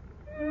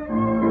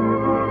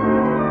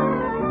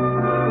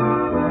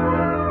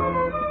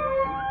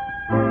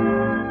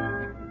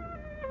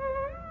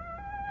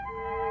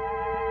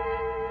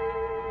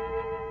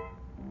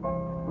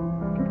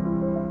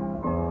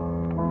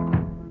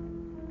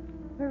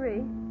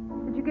 Marie,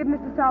 did you give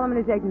Mr. Solomon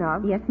his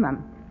eggnog? Yes,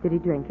 Mum. Did he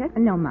drink it?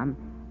 No, Mum.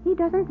 He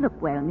doesn't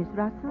look well, Miss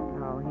Russell.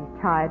 Oh,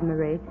 he's tired,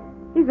 Marie.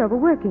 He's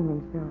overworking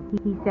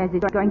himself. He says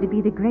it's going to be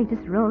the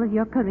greatest role of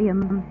your career,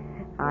 Mum.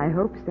 I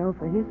hope so,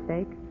 for his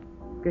sake.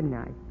 Good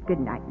night. Good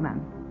night, Mum.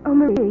 Oh,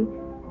 Marie,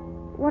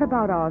 what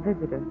about our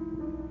visitor?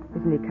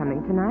 Isn't he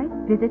coming tonight?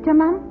 Visitor,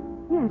 Mum?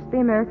 Yes, the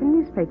American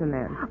newspaper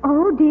man.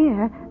 Oh,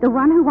 dear. The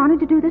one who wanted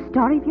to do the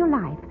story of your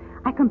life.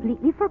 I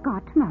completely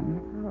forgot, Mum.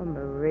 Oh,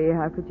 Marie,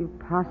 how could you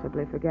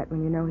possibly forget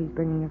when you know he's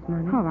bringing us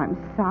money? Oh, I'm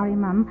sorry,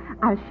 Mum.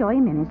 I'll show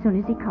him in as soon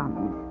as he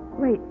comes.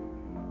 Wait,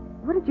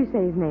 what did you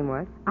say his name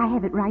was? I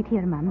have it right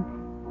here, Mum.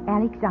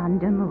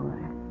 Alexander Moore.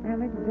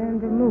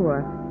 Alexander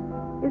Moore.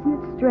 Isn't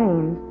it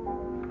strange?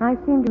 I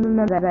seem to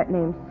remember that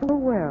name so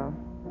well.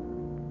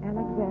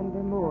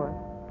 Alexander Moore.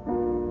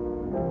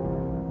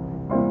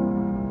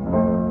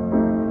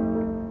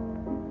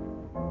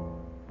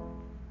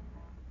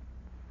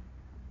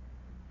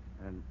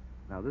 And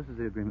now this is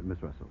the agreement, Miss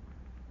Russell.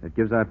 It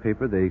gives our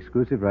paper the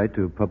exclusive right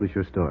to publish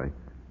your story.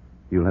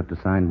 You'll have to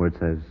sign where it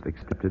says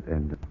accepted,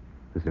 and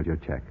this is your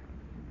check.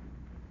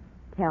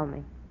 Tell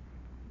me,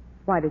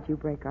 why did you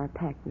break our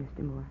pact,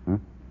 Mr. Moore? Huh?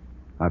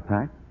 Our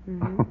pact?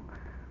 Mm-hmm.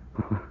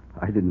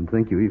 I didn't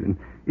think you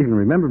even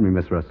remembered me,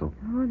 Miss Russell.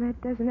 Oh,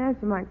 that doesn't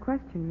answer my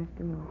question,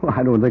 Mr. Moore. Well,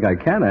 I don't think I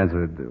can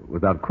answer it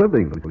without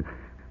quibbling.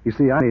 You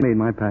see, I made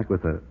my pact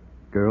with a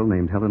girl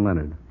named Helen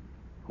Leonard.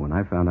 When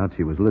I found out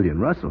she was Lillian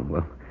Russell,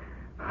 well,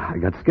 I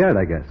got scared,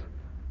 I guess.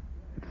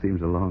 It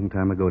seems a long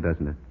time ago,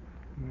 doesn't it?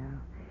 Yeah.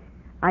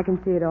 I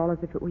can see it all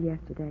as if it were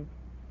yesterday.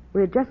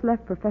 We had just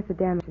left Professor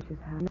Damisch's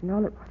house, and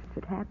all at once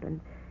had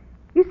happened.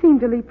 You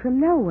seemed to leap from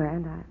nowhere,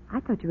 and I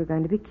thought you were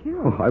going to be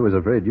killed. Oh, I was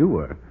afraid you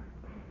were.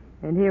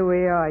 And here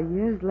we are,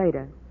 years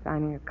later,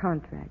 signing a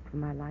contract for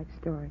my life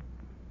story.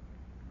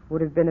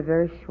 Would have been a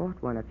very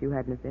short one if you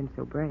hadn't have been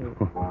so brave.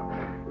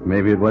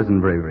 Maybe it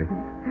wasn't bravery.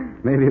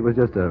 Maybe it was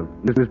just a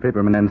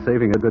newspaper man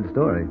saving a good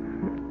story.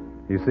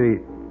 You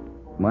see,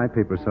 my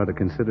paper sort of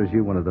considers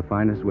you one of the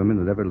finest women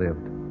that ever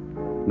lived.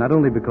 Not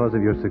only because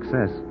of your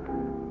success,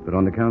 but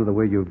on account of the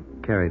way you've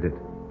carried it.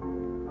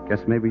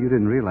 Guess maybe you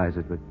didn't realize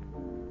it, but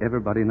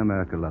everybody in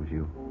America loves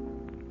you.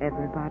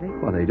 Everybody.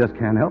 Well, they just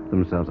can't help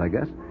themselves, I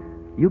guess.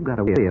 You've got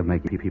a way of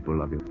making people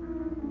love you.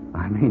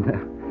 I mean,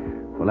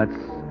 well, that's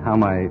how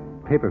my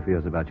paper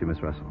feels about you,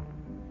 Miss Russell.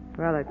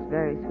 Well, it's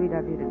very sweet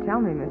of you to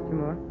tell me, Mr.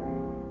 Moore.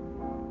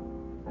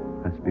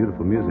 That's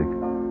beautiful music.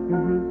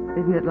 Mm-hmm.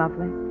 Isn't it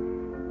lovely?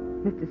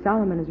 Mr.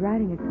 Solomon is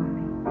writing it for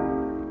me.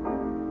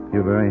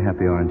 You're very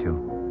happy, aren't you?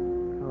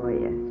 Oh,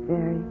 yes,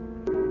 very.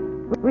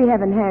 We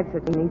haven't had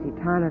such an easy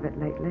time of it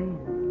lately.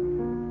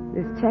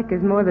 This check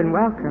is more than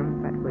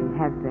welcome, but we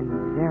have been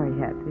very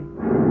happy.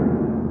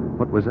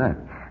 What was that?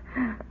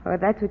 Oh,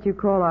 that's what you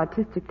call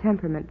artistic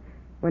temperament.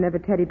 Whenever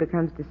Teddy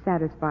becomes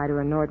dissatisfied or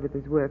annoyed with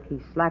his work,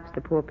 he slaps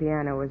the poor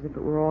piano as if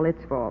it were all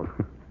its fault.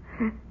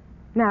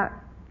 Now,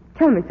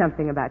 tell me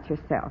something about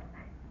yourself.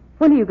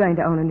 When are you going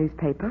to own a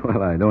newspaper?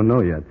 Well, I don't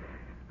know yet.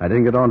 I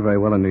didn't get on very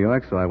well in New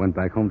York, so I went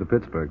back home to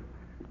Pittsburgh.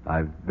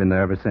 I've been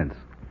there ever since.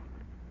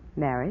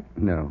 Married?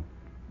 No.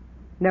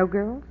 No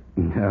girls?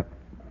 No.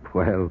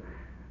 Well,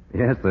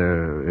 yes,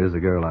 there is a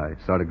girl I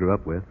sort of grew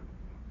up with.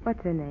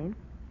 What's her name?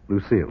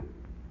 Lucille.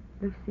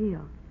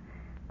 Lucille.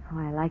 Oh,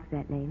 I like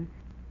that name.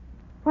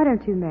 Why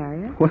don't you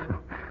marry her? Well,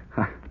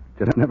 I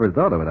never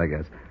thought of it, I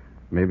guess.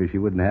 Maybe she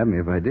wouldn't have me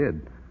if I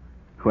did.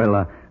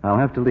 Well, I'll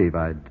have to leave.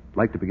 I'd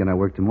like to begin our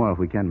work tomorrow if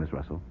we can, Miss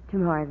Russell.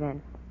 Tomorrow,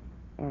 then.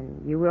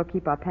 And you will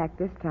keep our pack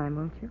this time,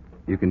 won't you?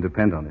 You can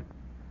depend on it.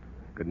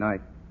 Good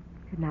night.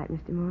 Good night,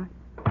 Mr. Moore.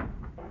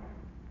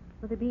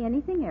 Will there be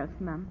anything else,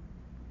 Mum?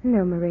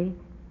 No, Marie.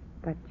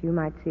 But you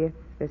might see if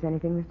there's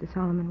anything Mr.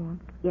 Solomon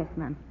wants. Yes,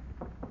 Mum.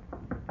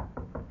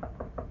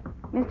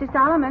 Mr.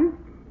 Solomon?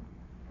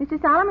 Mr.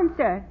 Solomon,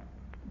 sir.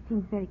 It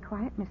seems very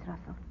quiet, Miss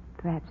Russell.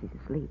 Perhaps he's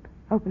asleep.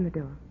 Open the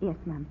door. Yes,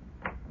 Mum.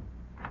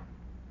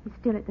 He's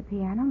still at the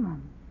piano,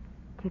 Mum.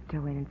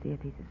 Tiptoe in and see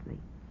if he's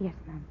asleep. Yes,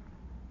 Mum.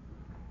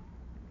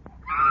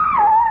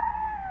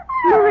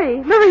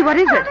 Marie, what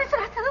is it?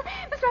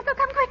 Miss Russell,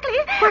 come quickly.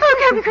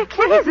 Come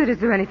quickly. What is it? Is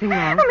there anything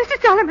wrong? Oh, Mr.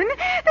 Solomon,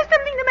 there's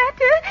something the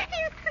matter.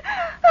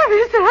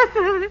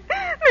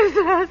 Miss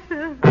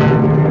Russell.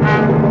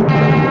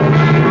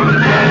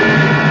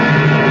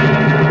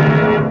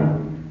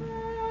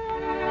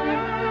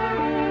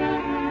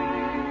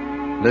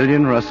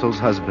 Lillian Russell's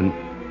husband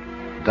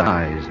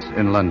dies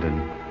in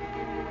London.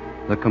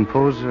 The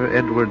composer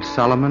Edward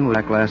Solomon was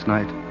back last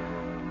night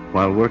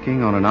while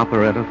working on an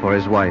operetta for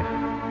his wife.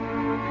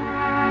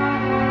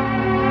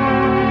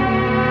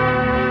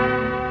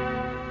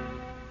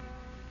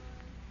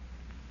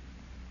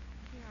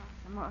 Here are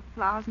some more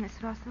flowers,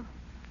 Miss Russell.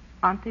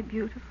 Aren't they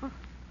beautiful?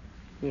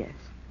 Yes.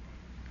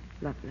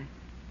 Lovely.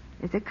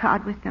 There's a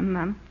card with them,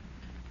 Mum.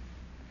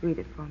 Read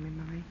it for me,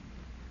 Marie.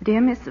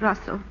 Dear Miss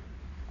Russell,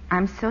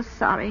 I'm so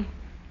sorry.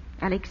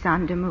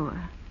 Alexander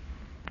Moore.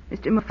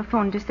 Mr. Moore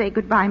phoned to say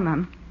goodbye,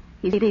 Mum.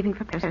 He's leaving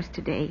for Paris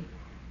today.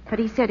 But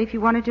he said if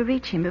you wanted to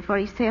reach him before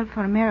he sailed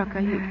for America,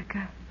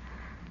 America?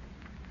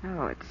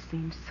 Oh, it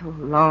seems so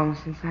long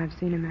since I've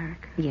seen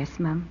America. Yes,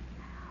 Mum.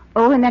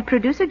 Oh, and that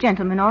producer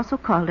gentleman also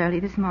called early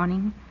this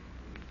morning.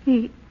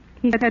 He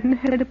hadn't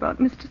heard about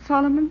Mr.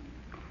 Solomon.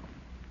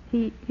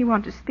 He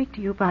wanted to speak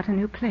to you about a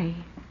new play.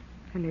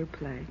 A new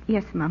play?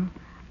 Yes, Mum.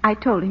 I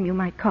told him you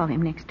might call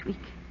him next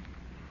week.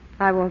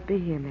 I won't be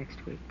here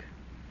next week.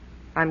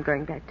 I'm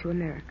going back to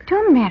America. To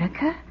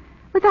America?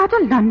 Without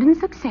a London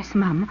success,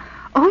 Mum?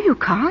 Oh, you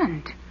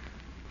can't.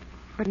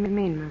 What do you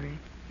mean, Marie?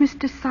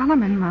 Mr.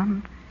 Solomon,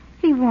 Mum.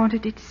 He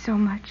wanted it so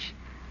much.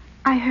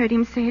 I heard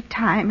him say it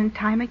time and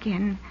time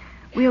again.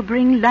 We'll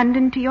bring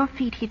London to your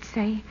feet, he'd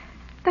say.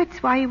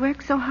 That's why he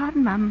works so hard,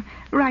 Mum,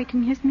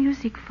 writing his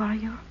music for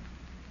you.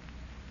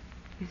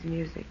 His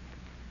music?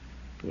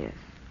 Yes.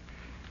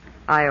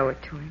 I owe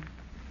it to him.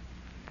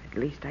 At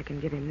least I can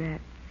give him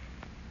that.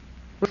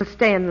 We'll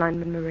stay in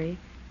London, Marie.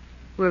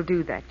 We'll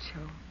do that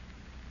show.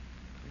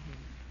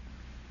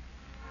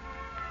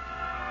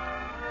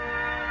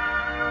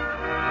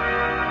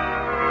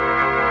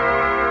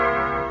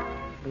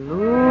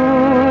 Blue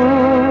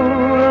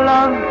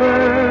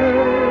lovebird,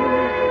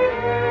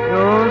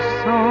 your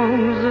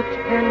song's a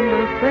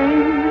tender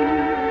thing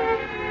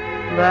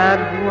that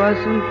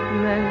wasn't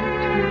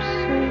meant to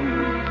sing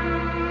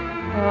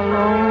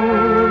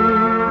alone.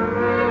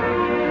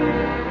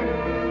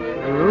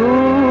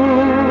 Blue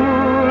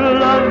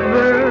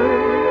lovebird,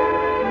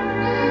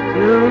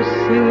 still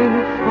singing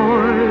for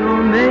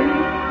your mate,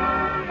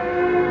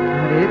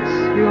 but it's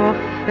your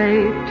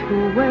fate to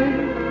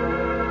wait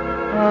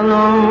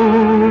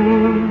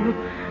alone.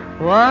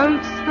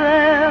 Once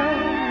there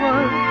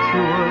were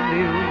two of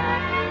you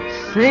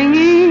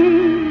singing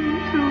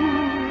to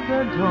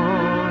the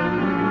dawn.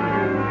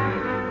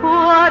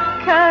 What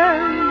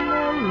can a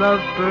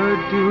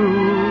lovebird do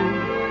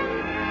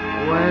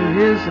when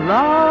his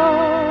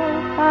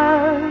love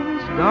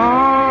has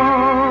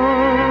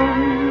gone?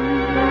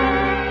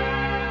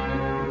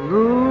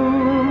 Blue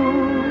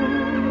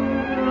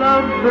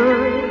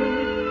lovebird,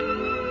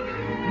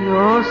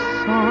 your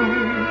song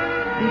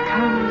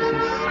becomes a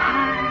sigh.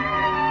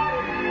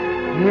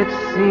 It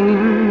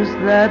seems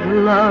that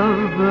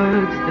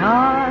lovebirds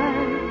die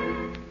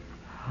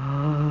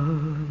alone.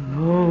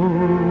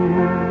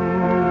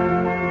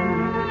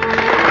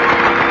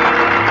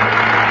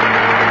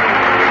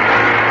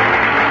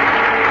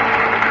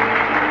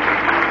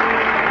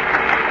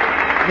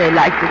 They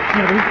liked it,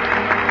 Teddy.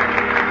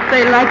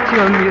 They liked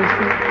your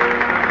music.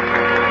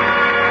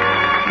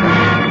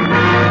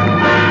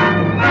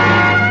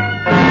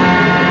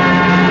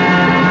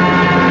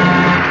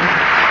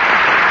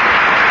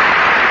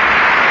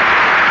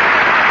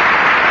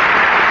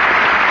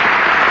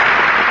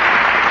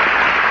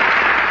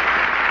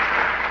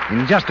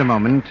 In just a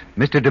moment,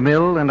 Mr.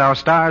 DeMille and our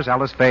stars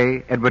Alice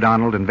Faye, Edward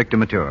Arnold, and Victor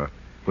Mature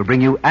will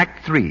bring you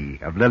Act 3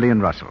 of Lillian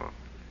Russell.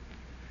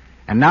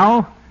 And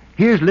now,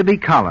 here's Libby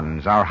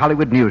Collins, our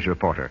Hollywood news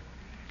reporter.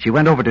 She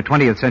went over to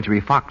 20th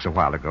Century Fox a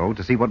while ago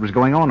to see what was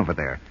going on over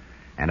there.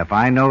 And if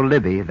I know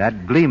Libby,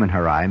 that gleam in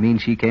her eye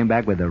means she came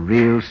back with a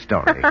real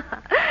story.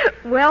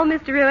 Well,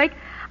 Mr. Ruick,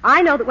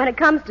 I know that when it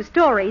comes to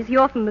stories,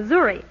 you're from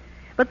Missouri.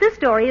 But this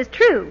story is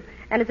true,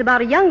 and it's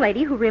about a young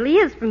lady who really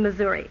is from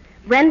Missouri,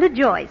 Brenda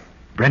Joyce.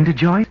 Brenda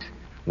Joyce?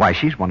 Why,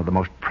 she's one of the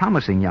most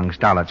promising young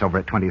starlets over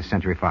at 20th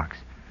Century Fox.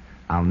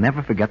 I'll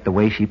never forget the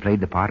way she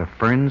played the part of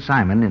Fern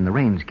Simon in The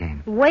Rains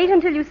Came. Wait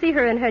until you see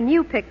her in her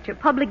new picture,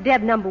 Public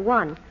Deb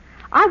 #1.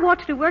 I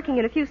watched her working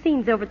in a few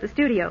scenes over at the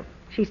studio.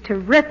 She's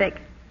terrific.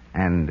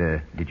 And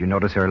did you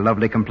notice her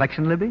lovely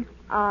complexion, Libby?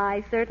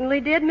 I certainly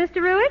did,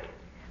 Mr. Ruick.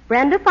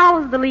 Brenda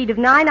follows the lead of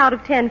 9 out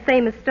of 10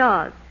 famous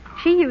stars.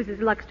 She uses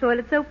Lux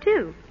toilet soap,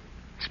 too.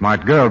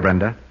 Smart girl,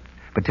 Brenda.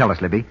 But tell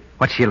us, Libby,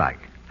 what's she like?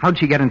 How'd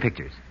she get in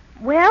pictures?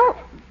 Well,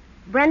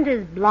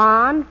 Brenda's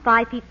blonde,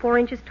 5 feet 4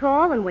 inches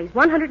tall, and weighs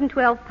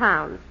 112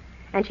 pounds.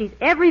 And she's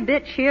every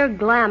bit sheer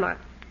glamour.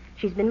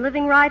 She's been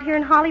living right here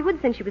in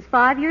Hollywood since she was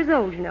 5 years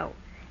old, you know.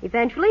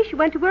 Eventually, she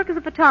went to work as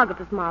a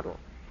photographer's model.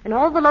 And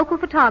all the local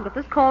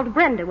photographers called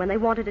Brenda when they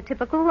wanted a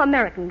typical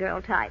American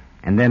girl type.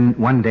 And then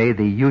one day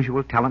the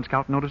usual talent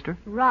scout noticed her?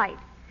 Right.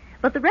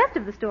 But the rest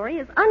of the story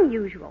is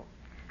unusual.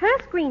 Her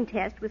screen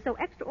test was so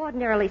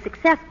extraordinarily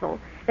successful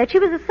that she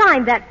was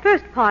assigned that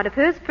first part of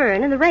hers,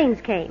 Fern, and The Rains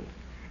Came.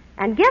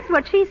 And guess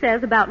what she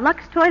says about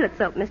Lux toilet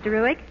soap, Mr.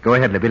 Ruick? Go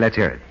ahead, Libby. Let's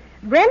hear it.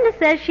 Brenda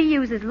says she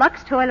uses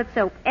Lux toilet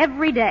soap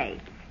every day.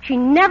 She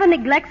never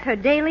neglects her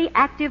daily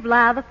active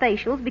lather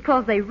facials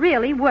because they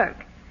really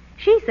work.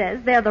 She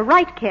says they're the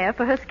right care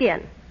for her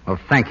skin. Well,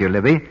 thank you,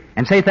 Libby.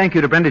 And say thank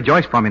you to Brenda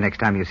Joyce for me next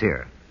time you see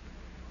her.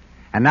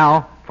 And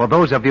now, for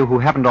those of you who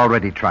haven't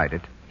already tried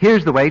it,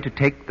 here's the way to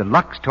take the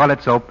Lux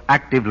Toilet Soap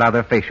Active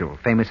Lather Facial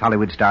famous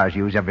Hollywood stars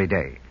use every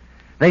day.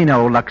 They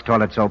know Lux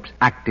Toilet Soap's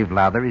active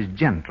lather is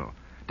gentle,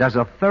 does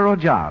a thorough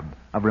job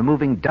of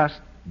removing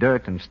dust,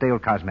 dirt, and stale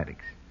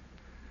cosmetics.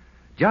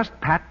 Just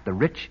pat the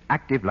rich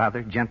active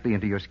lather gently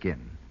into your skin.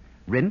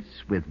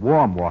 Rinse with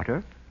warm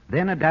water,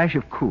 then a dash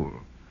of cool.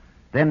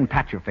 Then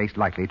pat your face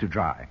lightly to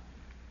dry.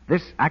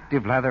 This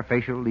active lather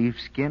facial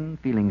leaves skin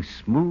feeling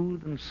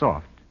smooth and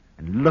soft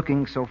and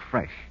looking so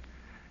fresh.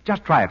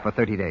 Just try it for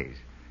 30 days.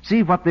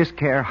 See what this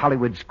care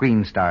Hollywood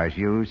screen stars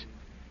use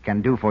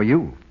can do for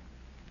you.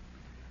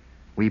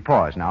 We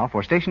pause now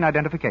for station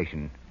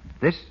identification.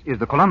 This is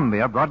the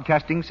Columbia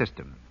Broadcasting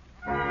System.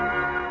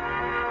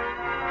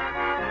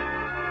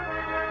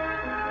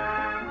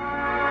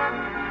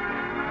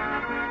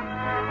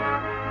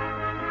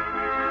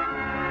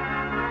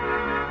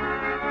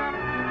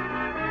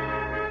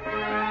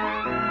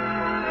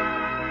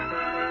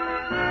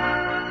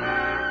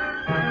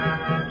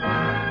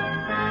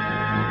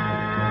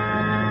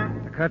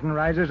 The curtain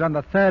rises on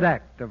the third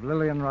act of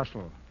Lillian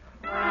Russell.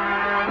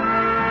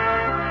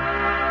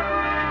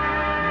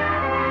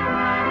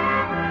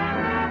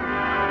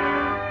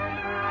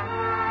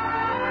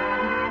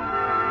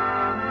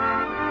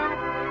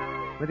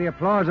 With the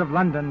applause of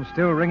London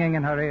still ringing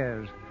in her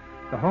ears,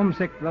 the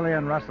homesick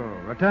Lillian Russell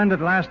returned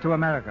at last to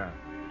America,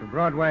 to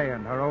Broadway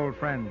and her old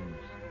friends.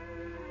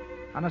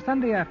 On a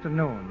Sunday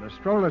afternoon, the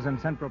strollers in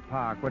Central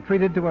Park were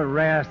treated to a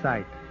rare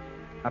sight.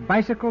 A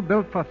bicycle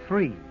built for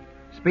three,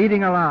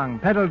 speeding along,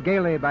 pedaled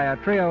gaily by a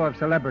trio of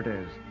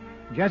celebrities.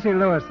 Jessie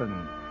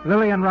Lewison,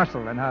 Lillian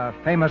Russell in her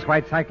famous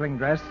white cycling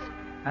dress,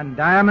 and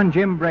Diamond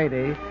Jim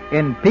Brady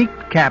in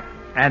peaked cap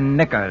and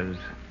knickers.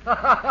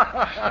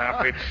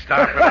 Stop it.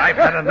 I've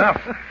had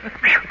enough.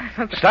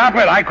 Stop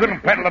it. I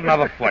couldn't pedal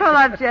another foot. Pull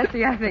up,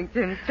 Jesse. I think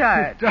Jim's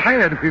tired.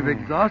 Tired? We've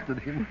exhausted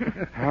him.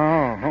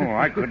 Oh,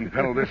 I couldn't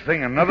pedal this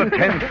thing another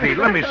 10 feet.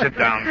 Let me sit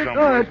down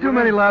somewhere. Too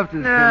many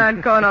lobsters.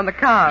 And going on the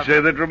car. Say,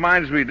 that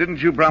reminds me,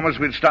 didn't you promise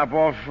we'd stop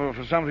off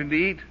for something to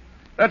eat?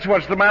 That's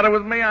what's the matter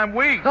with me. I'm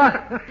weak.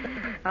 Oh,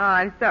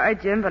 I'm sorry,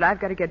 Jim, but I've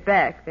got to get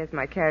back. There's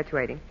my carriage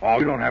waiting. Oh,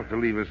 you don't have to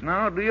leave us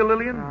now, do you,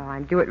 Lillian? Oh,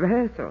 I'm due at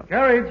rehearsal.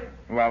 Carriage.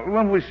 Well,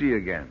 when will we see you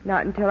again?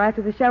 Not until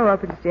after the show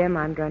opens, Jim.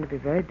 I'm going to be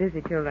very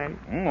busy till then.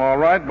 All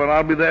right, but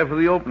I'll be there for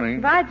the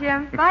opening. Bye,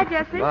 Jim. Bye,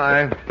 Jesse.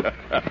 Bye.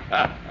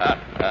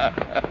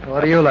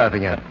 What are you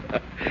laughing at?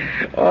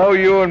 Oh,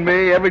 you and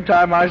me. Every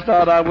time I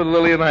start out with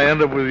Lillian, I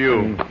end up with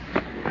you.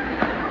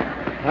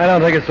 I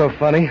don't think it's so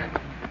funny.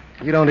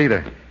 You don't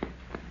either.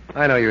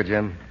 I know you,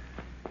 Jim.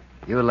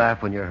 You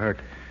laugh when you're hurt.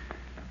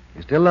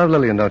 You still love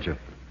Lillian, don't you?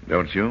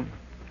 Don't you?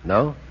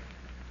 No?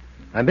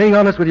 I'm being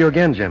honest with you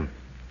again, Jim.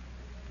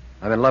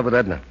 I'm in love with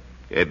Edna.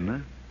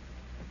 Edna?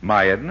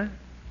 My Edna?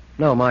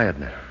 No, my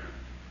Edna.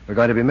 We're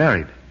going to be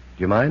married. Do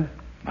you mind?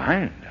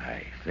 Mind?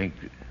 I think...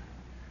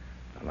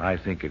 Well, I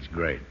think it's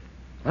great.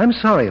 I'm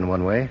sorry in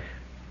one way.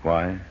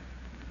 Why?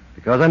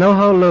 Because I know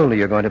how lonely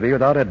you're going to be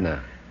without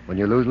Edna when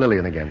you lose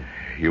Lillian again.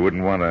 You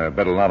wouldn't want to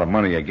bet a lot of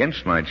money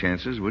against my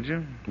chances, would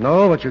you?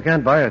 No, but you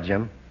can't buy her,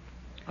 Jim.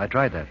 I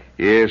tried that.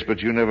 Yes, but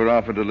you never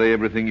offered to lay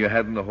everything you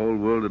had in the whole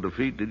world to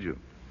defeat, did you?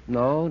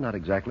 No, not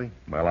exactly.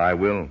 Well, I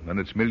will. And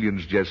it's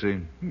millions, Jesse.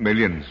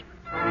 Millions.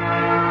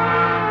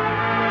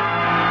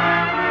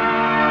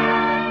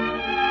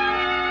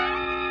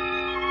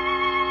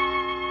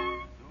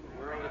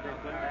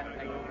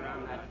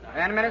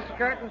 10 minutes to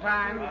curtain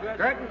time.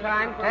 Curtain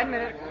time, 10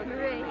 minutes.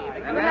 Marie,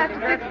 we'll have to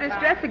fix this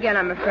dress again,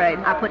 I'm afraid.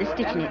 I'll put a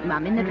stitch in it,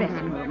 Mum, in the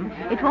dressing room.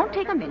 It won't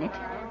take a minute.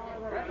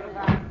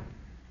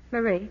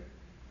 Marie,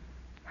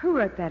 who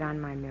wrote that on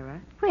my mirror?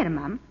 Where,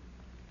 Mum?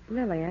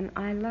 Lillian,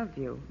 I love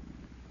you.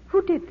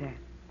 Who did that?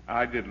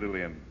 I did,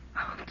 Lillian.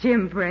 Oh,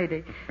 Jim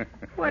Brady.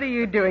 What are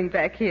you doing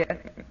back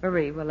here?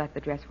 Marie, we'll let the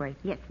dress wait.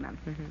 Yes, Mum.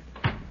 Mm-hmm.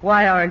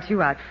 Why aren't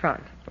you out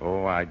front?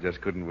 Oh, I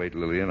just couldn't wait,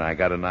 Lillian. I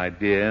got an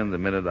idea, and the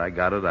minute I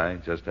got it, I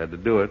just had to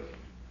do it.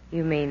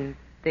 You mean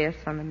this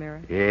on the mirror?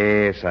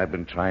 Yes, I've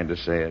been trying to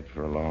say it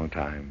for a long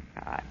time.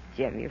 Ah,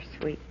 Jim, you're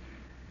sweet.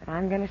 But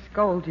I'm going to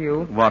scold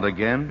you. What,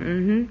 again?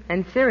 Mm-hmm.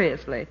 And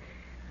seriously.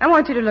 I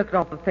want you to look at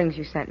all the things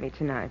you sent me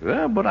tonight.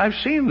 Well, but I've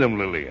seen them,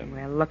 Lillian.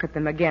 Well, look at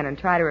them again and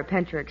try to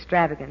repent your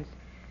extravagance.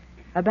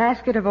 A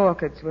basket of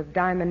orchids with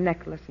diamond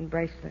necklace and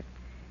bracelet.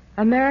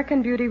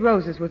 American Beauty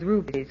roses with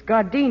rubies.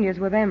 Gardenias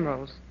with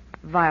emeralds.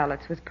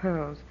 Violets with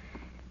pearls.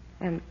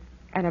 And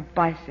a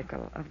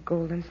bicycle of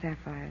golden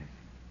sapphires.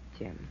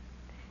 Jim,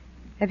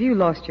 have you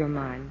lost your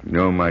mind?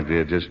 No, my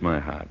dear, just my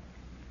heart.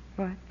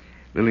 What?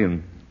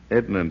 Lillian,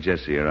 Edna and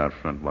Jessie are out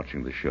front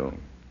watching the show.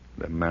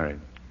 They're married.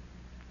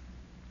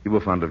 You were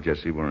fond of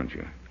Jessie, weren't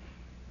you?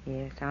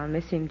 Yes, I'll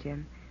miss him,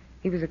 Jim.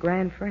 He was a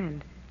grand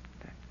friend.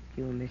 But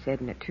you'll miss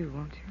Edna, too,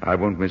 won't you? I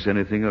won't miss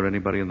anything or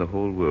anybody in the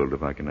whole world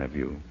if I can have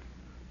you.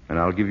 And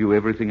I'll give you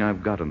everything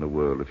I've got in the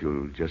world if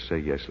you'll just say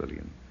yes,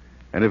 Lillian.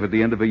 And if at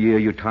the end of a year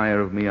you tire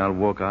of me, I'll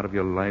walk out of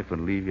your life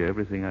and leave you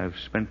everything I've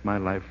spent my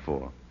life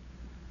for.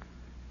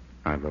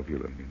 I love you,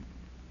 Lillian.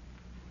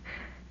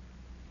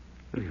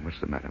 Lillian, what's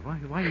the matter?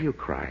 Why are you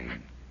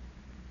crying?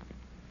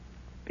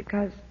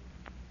 Because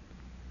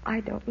I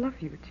don't love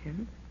you,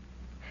 Jim.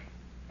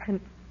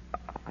 And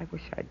I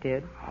wish I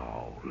did.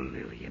 Oh,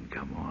 Lillian,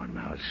 come on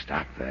now.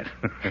 Stop that.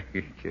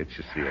 Can't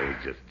you see I was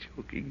just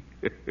joking?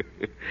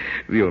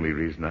 The only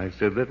reason I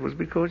said that was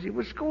because you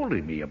were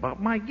scolding me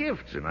about my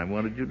gifts, and I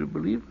wanted you to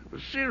believe I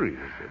was serious.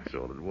 That's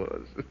all it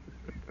was.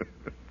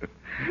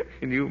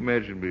 Can you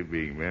imagine me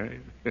being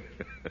married?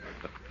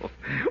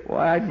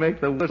 Why, I'd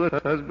make the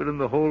worst husband in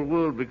the whole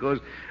world, because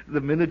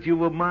the minute you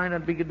were mine,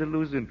 I'd begin to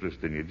lose interest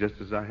in you, just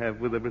as I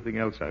have with everything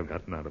else I've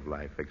gotten out of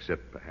life,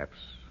 except perhaps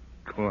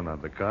corn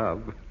on the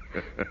cob.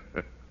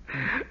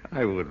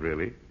 I would,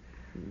 really.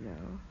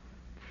 No.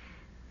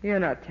 You're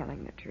not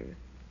telling the truth.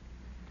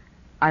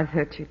 I've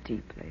hurt you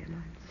deeply, and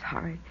I'm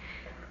sorry.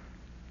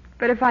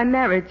 But if I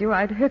married you,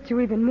 I'd hurt you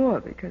even more,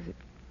 because it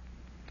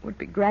would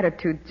be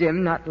gratitude,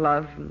 Jim, not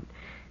love, and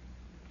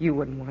you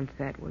wouldn't want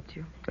that, would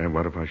you? And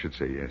what if I should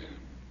say yes?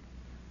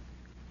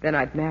 Then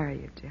I'd marry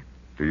you, Jim.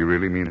 Do you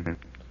really mean it?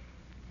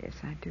 Yes,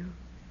 I do.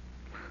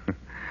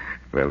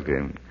 Well,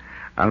 Jim,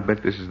 I'll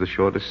bet this is the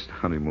shortest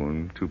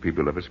honeymoon two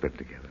people ever spent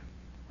together.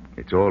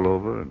 It's all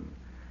over, and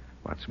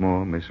what's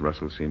more, Miss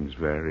Russell seems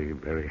very,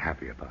 very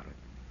happy about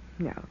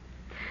it. No.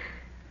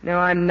 No,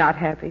 I'm not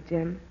happy,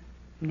 Jim.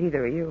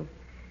 Neither are you.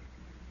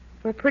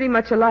 We're pretty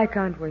much alike,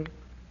 aren't we?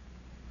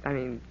 I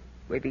mean,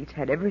 we've each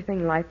had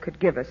everything life could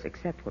give us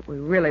except what we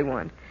really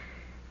want.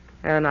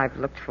 And I've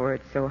looked for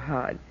it so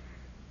hard.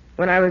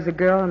 When I was a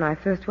girl and I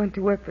first went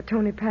to work for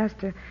Tony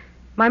Pastor,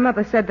 my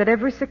mother said that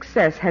every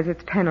success has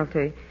its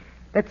penalty,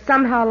 that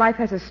somehow life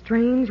has a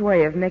strange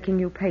way of making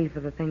you pay for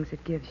the things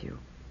it gives you.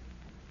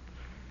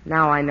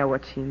 Now I know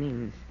what she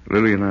means.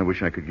 Lillian, I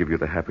wish I could give you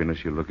the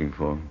happiness you're looking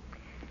for.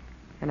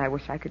 And I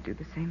wish I could do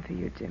the same for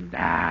you, Jim.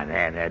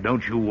 There,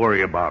 don't you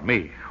worry about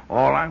me.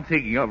 All I'm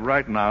thinking of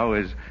right now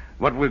is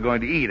what we're going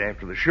to eat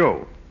after the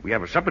show. We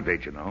have a supper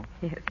date, you know.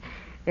 Yes.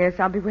 Yes,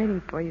 I'll be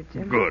waiting for you,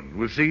 Jim. Good.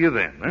 We'll see you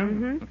then, huh?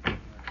 Mm-hmm.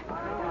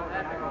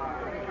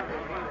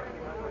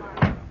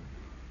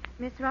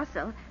 Miss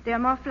Russell, there are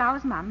more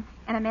flowers, Mum,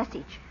 and a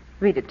message.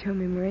 Read it to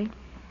me, Marie.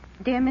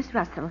 Dear Miss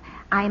Russell,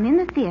 I am in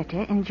the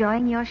theater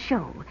enjoying your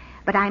show,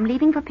 but I'm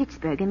leaving for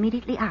Pittsburgh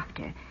immediately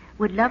after.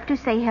 Would love to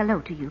say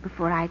hello to you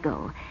before I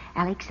go.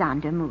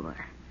 Alexander Moore.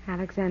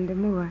 Alexander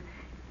Moore.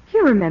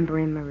 You remember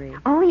him, Marie?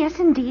 Oh, yes,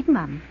 indeed,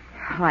 Mum.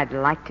 Oh, I'd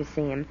like to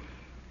see him.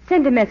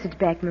 Send a message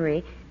back,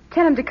 Marie.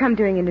 Tell him to come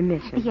during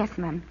intermission. Yes,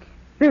 Mum.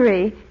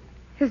 Marie,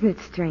 isn't it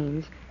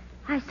strange?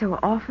 I so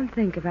often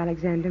think of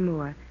Alexander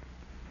Moore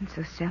and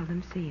so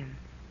seldom see him.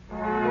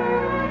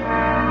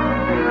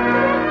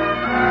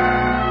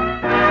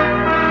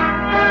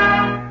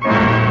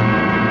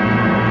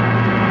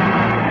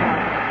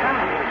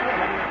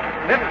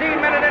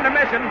 15-minute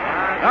intermission.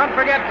 Don't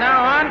forget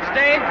now, on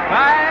stage,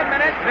 5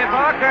 minutes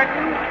before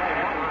curtain.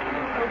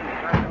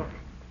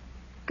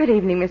 Good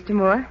evening, Mr.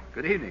 Moore.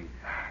 Good evening.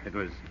 It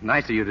was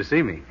nice of you to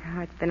see me.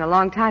 Oh, it's been a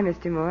long time,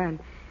 Mr. Moore, and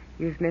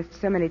you've missed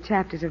so many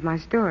chapters of my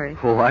story.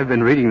 Oh, I've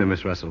been reading them,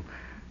 Miss Russell.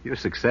 Your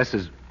success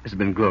has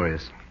been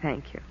glorious.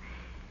 Thank you.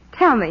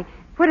 Tell me,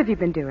 what have you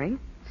been doing?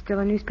 Still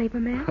a newspaper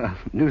man?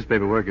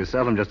 Newspaper work is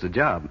seldom just a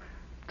job.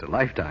 It's a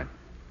lifetime.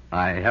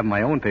 I have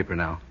my own paper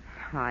now.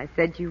 Oh, I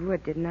said you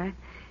would, didn't I?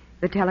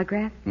 The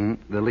Telegraph?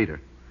 The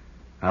Leader.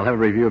 I'll have a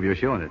review of your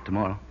show in it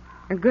tomorrow.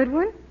 A good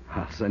one?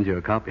 I'll send you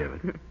a copy of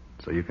it,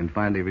 so you can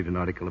finally read an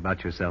article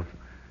about yourself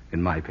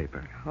in my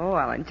paper. Oh,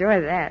 I'll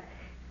enjoy that.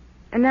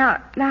 And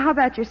now how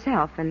about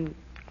yourself? And,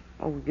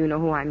 you know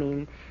who I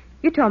mean.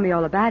 You told me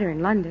all about her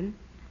in London.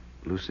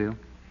 Lucille?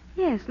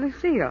 Yes,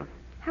 Lucille.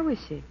 How is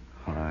she?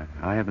 Well,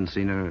 I haven't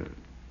seen her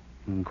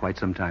in quite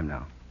some time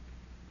now.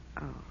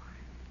 Oh,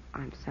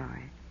 I'm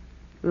sorry.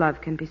 Love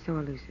can be so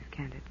elusive,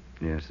 can't it?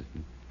 Yes,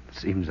 it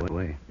seems that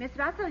way. Miss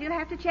Russell, you'll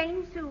have to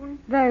change soon.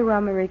 Very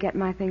well, Marie. Get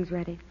my things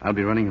ready. I'll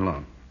be running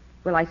along.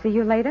 Will I see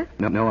you later?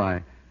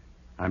 No,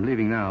 I'm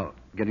leaving now,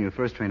 getting the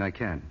first train I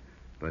can.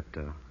 But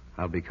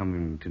I'll be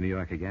coming to New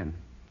York again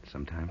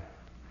sometime.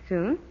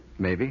 Soon?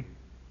 Maybe.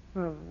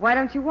 Well, why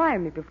don't you wire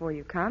me before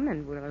you come,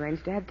 and we'll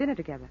arrange to have dinner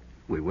together.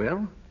 We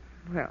will?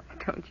 Well,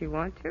 don't you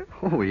want to?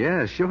 Oh,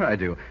 yeah, sure I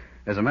do.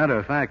 As a matter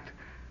of fact,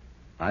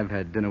 I've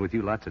had dinner with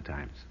you lots of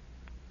times.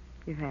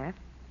 You have?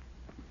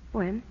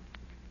 When?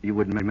 You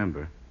wouldn't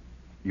remember.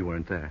 You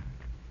weren't there.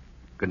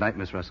 Good night,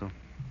 Miss Russell.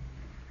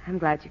 I'm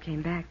glad you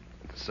came back.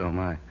 So am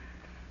I.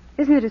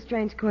 Isn't it a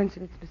strange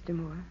coincidence, Mr.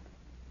 Moore?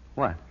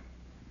 What?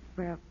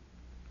 Well,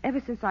 ever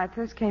since I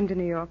first came to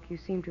New York, you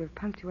seem to have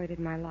punctuated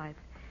my life.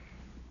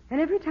 And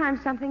every time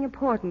something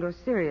important or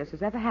serious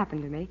has ever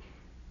happened to me,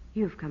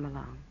 you've come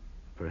along.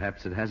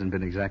 Perhaps it hasn't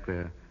been exactly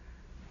a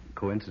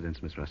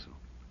coincidence, Miss Russell.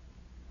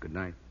 Good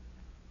night.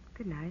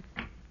 Good night.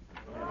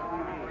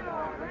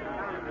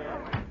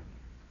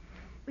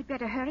 We'd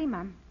better hurry,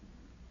 Mum.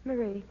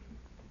 Marie,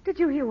 did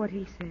you hear what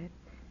he said?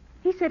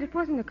 He said it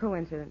wasn't a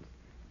coincidence.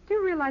 Do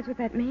you realize what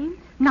that means?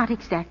 Not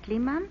exactly,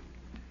 Mum.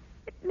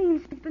 It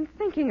means he's been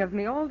thinking of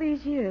me all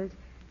these years.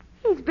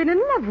 He's been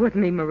in love with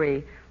me,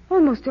 Marie,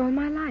 almost all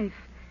my life.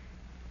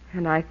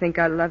 And I think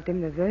I loved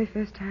him the very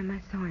first time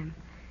I saw him.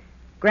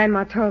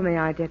 Grandma told me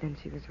I did, and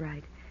she was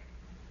right.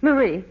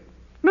 Marie,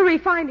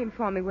 find him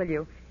for me, will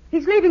you?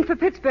 He's leaving for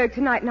Pittsburgh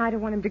tonight, and I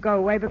don't want him to go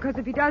away, because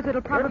if he does,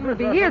 it'll probably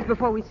be years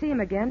before we see him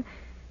again.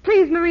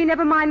 Please, Marie,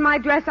 never mind my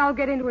dress. I'll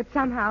get into it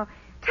somehow.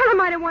 Tell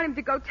him I don't want him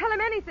to go. Tell him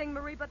anything,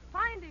 Marie, but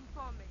find him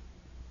for me.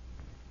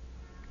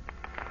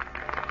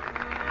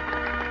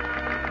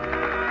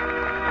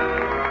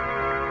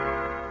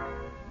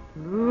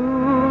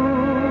 Ooh,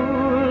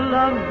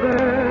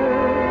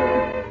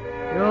 lovebird,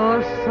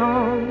 your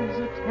song's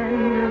a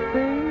tender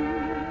thing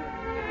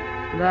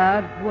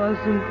that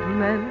wasn't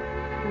meant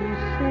to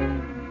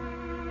sing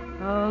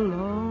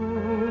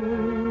alone.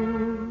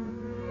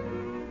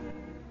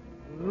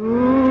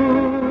 Ooh,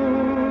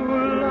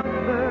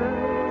 lovebird,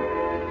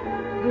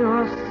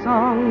 your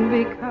song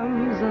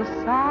becomes a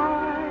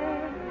sigh.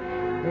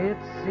 It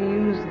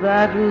seems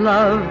that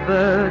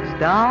lovebirds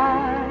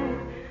die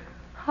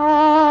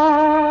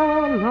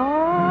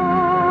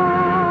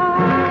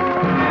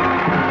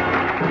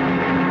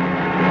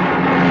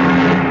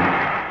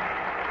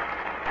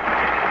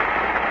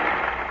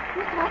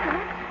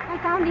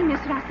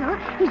Miss Russell.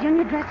 He's in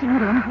your dressing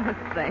room.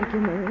 Thank you,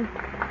 Marie.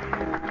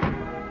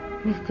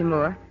 Mr.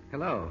 Moore.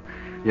 Hello.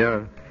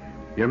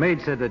 Your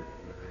maid said that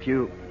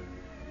you...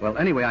 Well,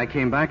 anyway, I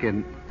came back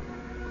and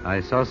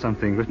I saw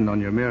something written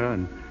on your mirror,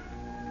 and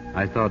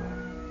I thought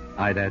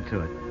I'd add to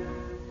it.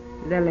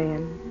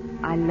 Lillian,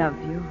 I love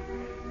you.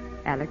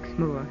 Alex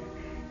Moore.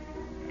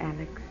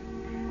 Alex,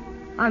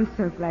 I'm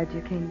so glad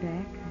you came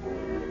back.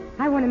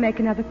 I want to make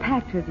another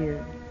pact with you.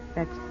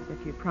 That's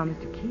if you promise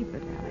to keep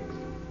it, Alex.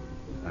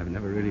 I've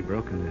never really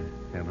broken it,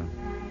 Helen.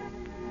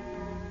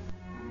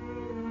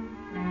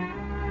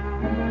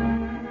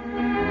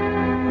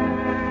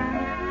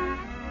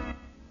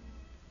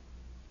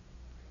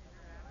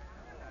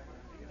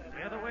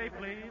 The other way,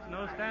 please.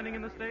 No standing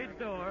in the stage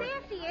door.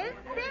 There she is.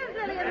 There's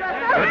Lillian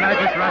Russell. Good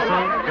night, Miss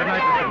Russell. Good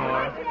night, Mr.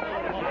 Moore.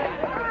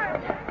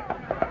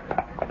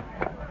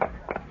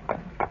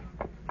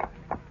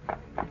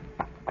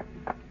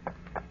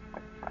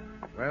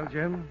 Well,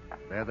 Jim,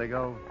 there they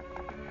go.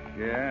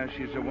 Yeah,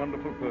 she's a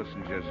wonderful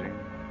person, Jesse.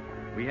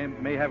 We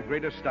may have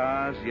greater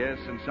stars, yes,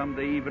 and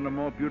someday even a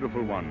more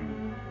beautiful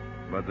one.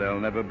 But they'll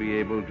never be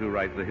able to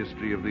write the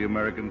history of the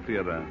American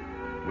theater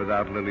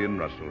without Lillian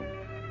Russell.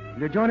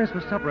 You'll join us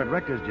for supper at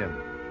Rector's, Jim.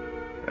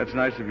 That's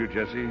nice of you,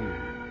 Jesse.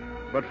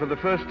 But for the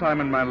first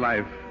time in my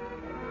life,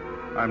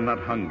 I'm not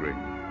hungry.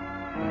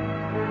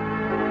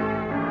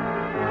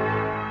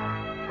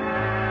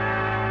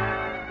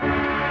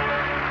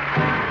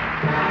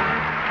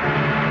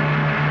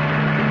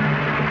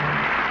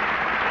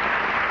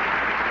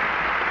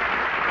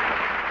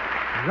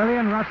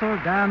 Lillian Russell,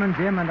 Diamond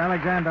Jim, and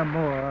Alexander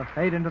Moore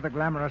fade into the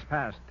glamorous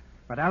past.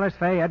 But Alice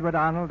Faye, Edward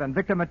Arnold, and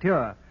Victor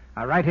Mature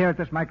are right here at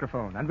this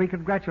microphone, and we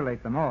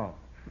congratulate them all.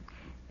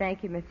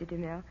 Thank you, Mr.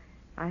 DeMille.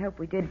 I hope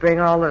we did bring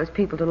all those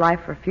people to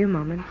life for a few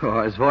moments. Oh,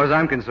 as far as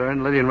I'm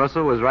concerned, Lillian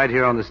Russell was right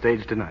here on the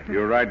stage tonight.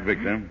 You're right,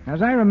 Victor.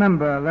 As I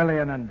remember,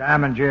 Lillian and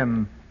Diamond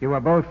Jim, you were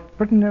both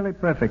pretty nearly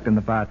perfect in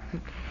the part.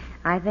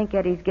 I think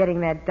Eddie's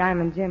getting that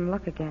Diamond Jim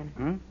look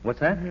again. What's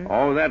that?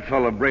 Oh, that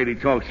fellow Brady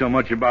talks so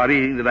much about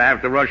eating that I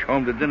have to rush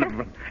home to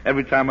dinner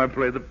every time I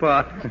play the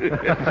part.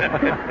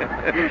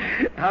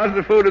 How's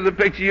the food of the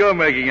picture you're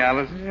making,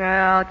 Alice?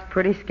 Well, it's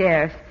pretty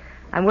scarce.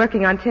 I'm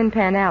working on Tin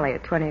Pan Alley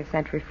at 20th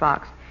Century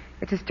Fox.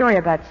 It's a story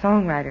about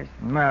songwriters.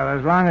 Well,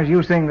 as long as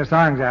you sing the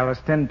songs, Alice,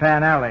 Tin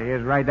Pan Alley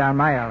is right down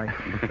my alley.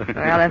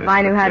 Well, if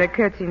I knew how to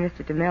curtsy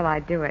Mr. DeMille,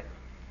 I'd do it.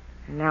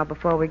 And now,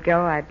 before we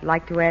go, I'd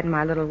like to add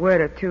my little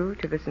word or two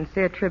to the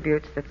sincere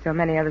tributes that so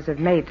many others have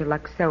made to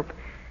Lux Soap.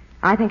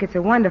 I think it's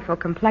a wonderful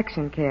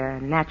complexion care,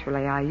 and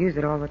naturally I use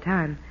it all the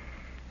time.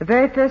 The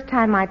very first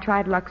time I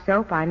tried Lux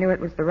Soap, I knew it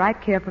was the right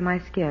care for my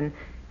skin,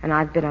 and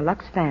I've been a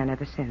Lux fan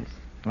ever since.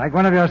 Like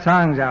one of your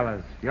songs,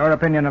 Alice. Your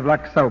opinion of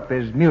Lux Soap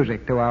is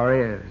music to our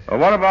ears. Well,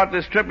 what about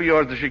this trip of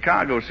yours to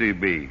Chicago,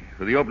 CB,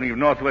 for the opening of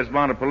Northwest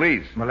Mounted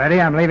Police? Well,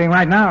 Eddie, I'm leaving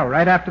right now,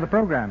 right after the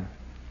program.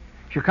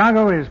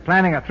 Chicago is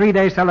planning a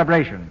 3-day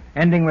celebration,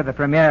 ending with the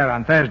premiere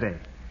on Thursday.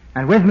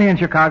 And with me in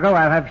Chicago,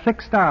 I'll have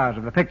 6 stars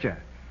of the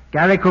picture.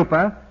 Gary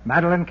Cooper,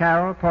 Madeline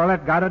Carroll,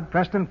 Paulette Goddard,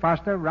 Preston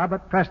Foster,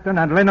 Robert Preston,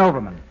 and Lynn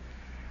Overman.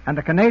 And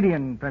the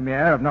Canadian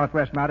premiere of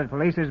Northwest Mounted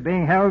Police is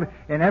being held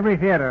in every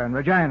theater in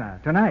Regina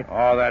tonight.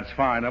 Oh, that's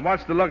fine. And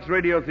what's the Lux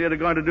Radio Theater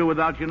going to do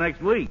without you next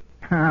week?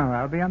 Oh,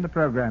 I'll be on the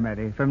program,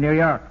 Eddie, from New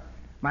York.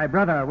 My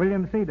brother,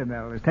 William C.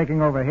 DeMille, is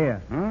taking over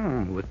here.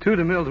 With 2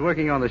 DeMilles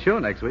working on the show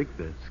next week,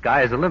 the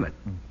sky is the limit.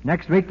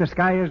 Next week, the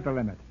sky is the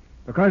limit.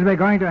 Because we're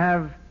going to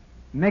have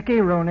Mickey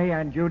Rooney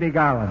and Judy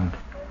Garland.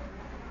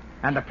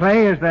 And the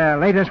play is their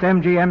latest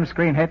MGM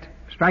screen hit,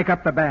 Strike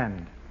Up the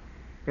Band.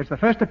 It's the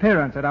first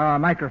appearance at our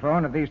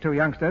microphone of these 2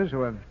 youngsters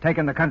who have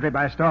taken the country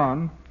by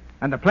storm,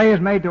 and the play is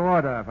made to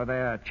order for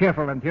their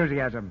cheerful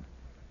enthusiasm.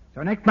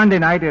 So next Monday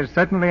night is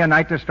certainly a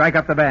night to strike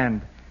up the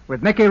band,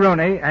 with Mickey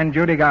Rooney and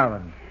Judy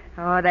Garland.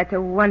 Oh, that's a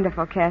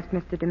wonderful cast,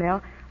 Mr.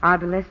 DeMille. I'll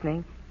be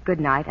listening. Good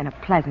night and a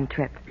pleasant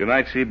trip. Good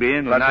night, CB,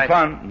 and lots of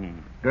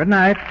fun. Good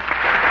night.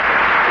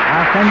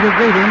 I'll send you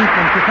greetings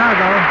from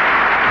Chicago.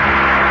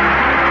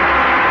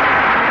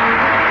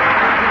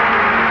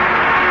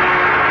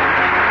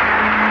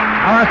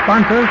 Our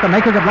sponsors, the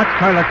makers of Lux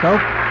Toilet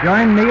Soap,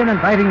 join me in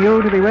inviting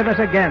you to be with us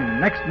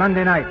again next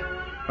Monday night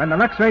when the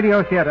Lux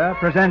Radio Theater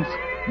presents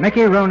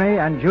Mickey Rooney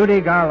and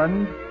Judy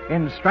Garland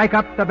in Strike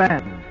Up the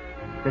Band.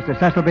 This is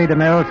Cecil B.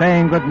 DeMille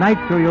saying good night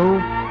to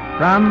you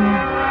from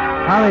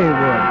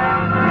Hollywood.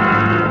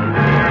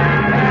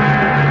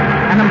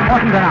 An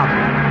important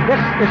announcement.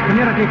 This is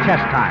Community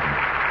Chest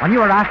Time, when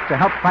you are asked to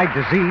help fight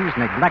disease,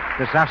 neglect,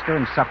 disaster,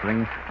 and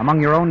suffering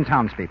among your own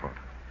townspeople.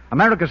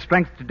 America's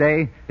strength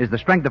today is the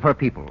strength of her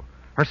people.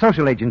 Her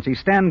social agencies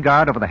stand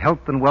guard over the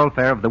health and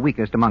welfare of the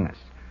weakest among us.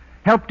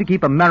 Help to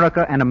keep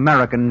America and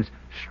Americans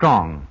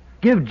strong.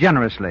 Give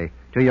generously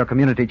to your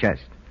community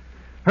chest.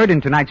 Heard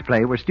in tonight's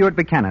play were Stuart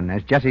Buchanan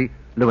as Jesse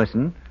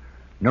Lewison,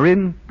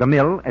 Noreen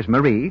DeMille as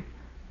Marie,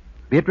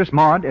 Beatrice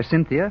Maud as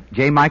Cynthia,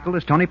 Jay Michael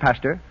as Tony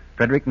Pastor,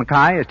 Frederick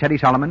Mackay as Teddy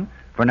Solomon,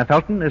 Verna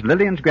Felton as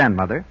Lillian's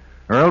grandmother,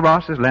 Earl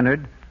Ross as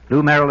Leonard,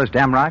 Lou Merrill as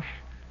Damrosch,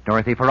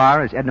 Dorothy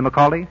Farrar as Edna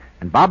Macaulay,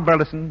 and Bob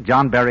Burleson,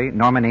 John Berry,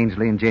 Norman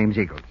Ainsley, and James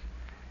Eagles.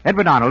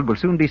 Edward Arnold will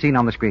soon be seen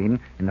on the screen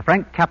in the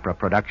Frank Capra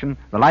production,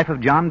 The Life of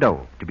John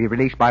Doe, to be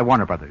released by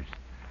Warner Brothers.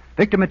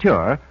 Victor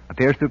Mature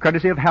appears through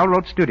courtesy of Hal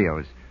Roach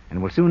Studios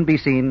and will soon be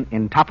seen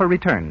in Topper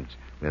Returns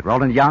with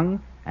Roland Young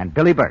and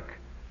Billy Burke.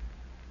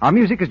 Our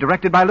music is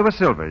directed by Louis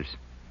Silvers,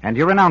 and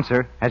your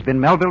announcer has been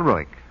Melville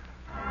Ruick.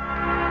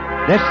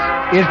 This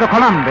is the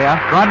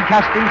Columbia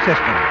Broadcasting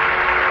System.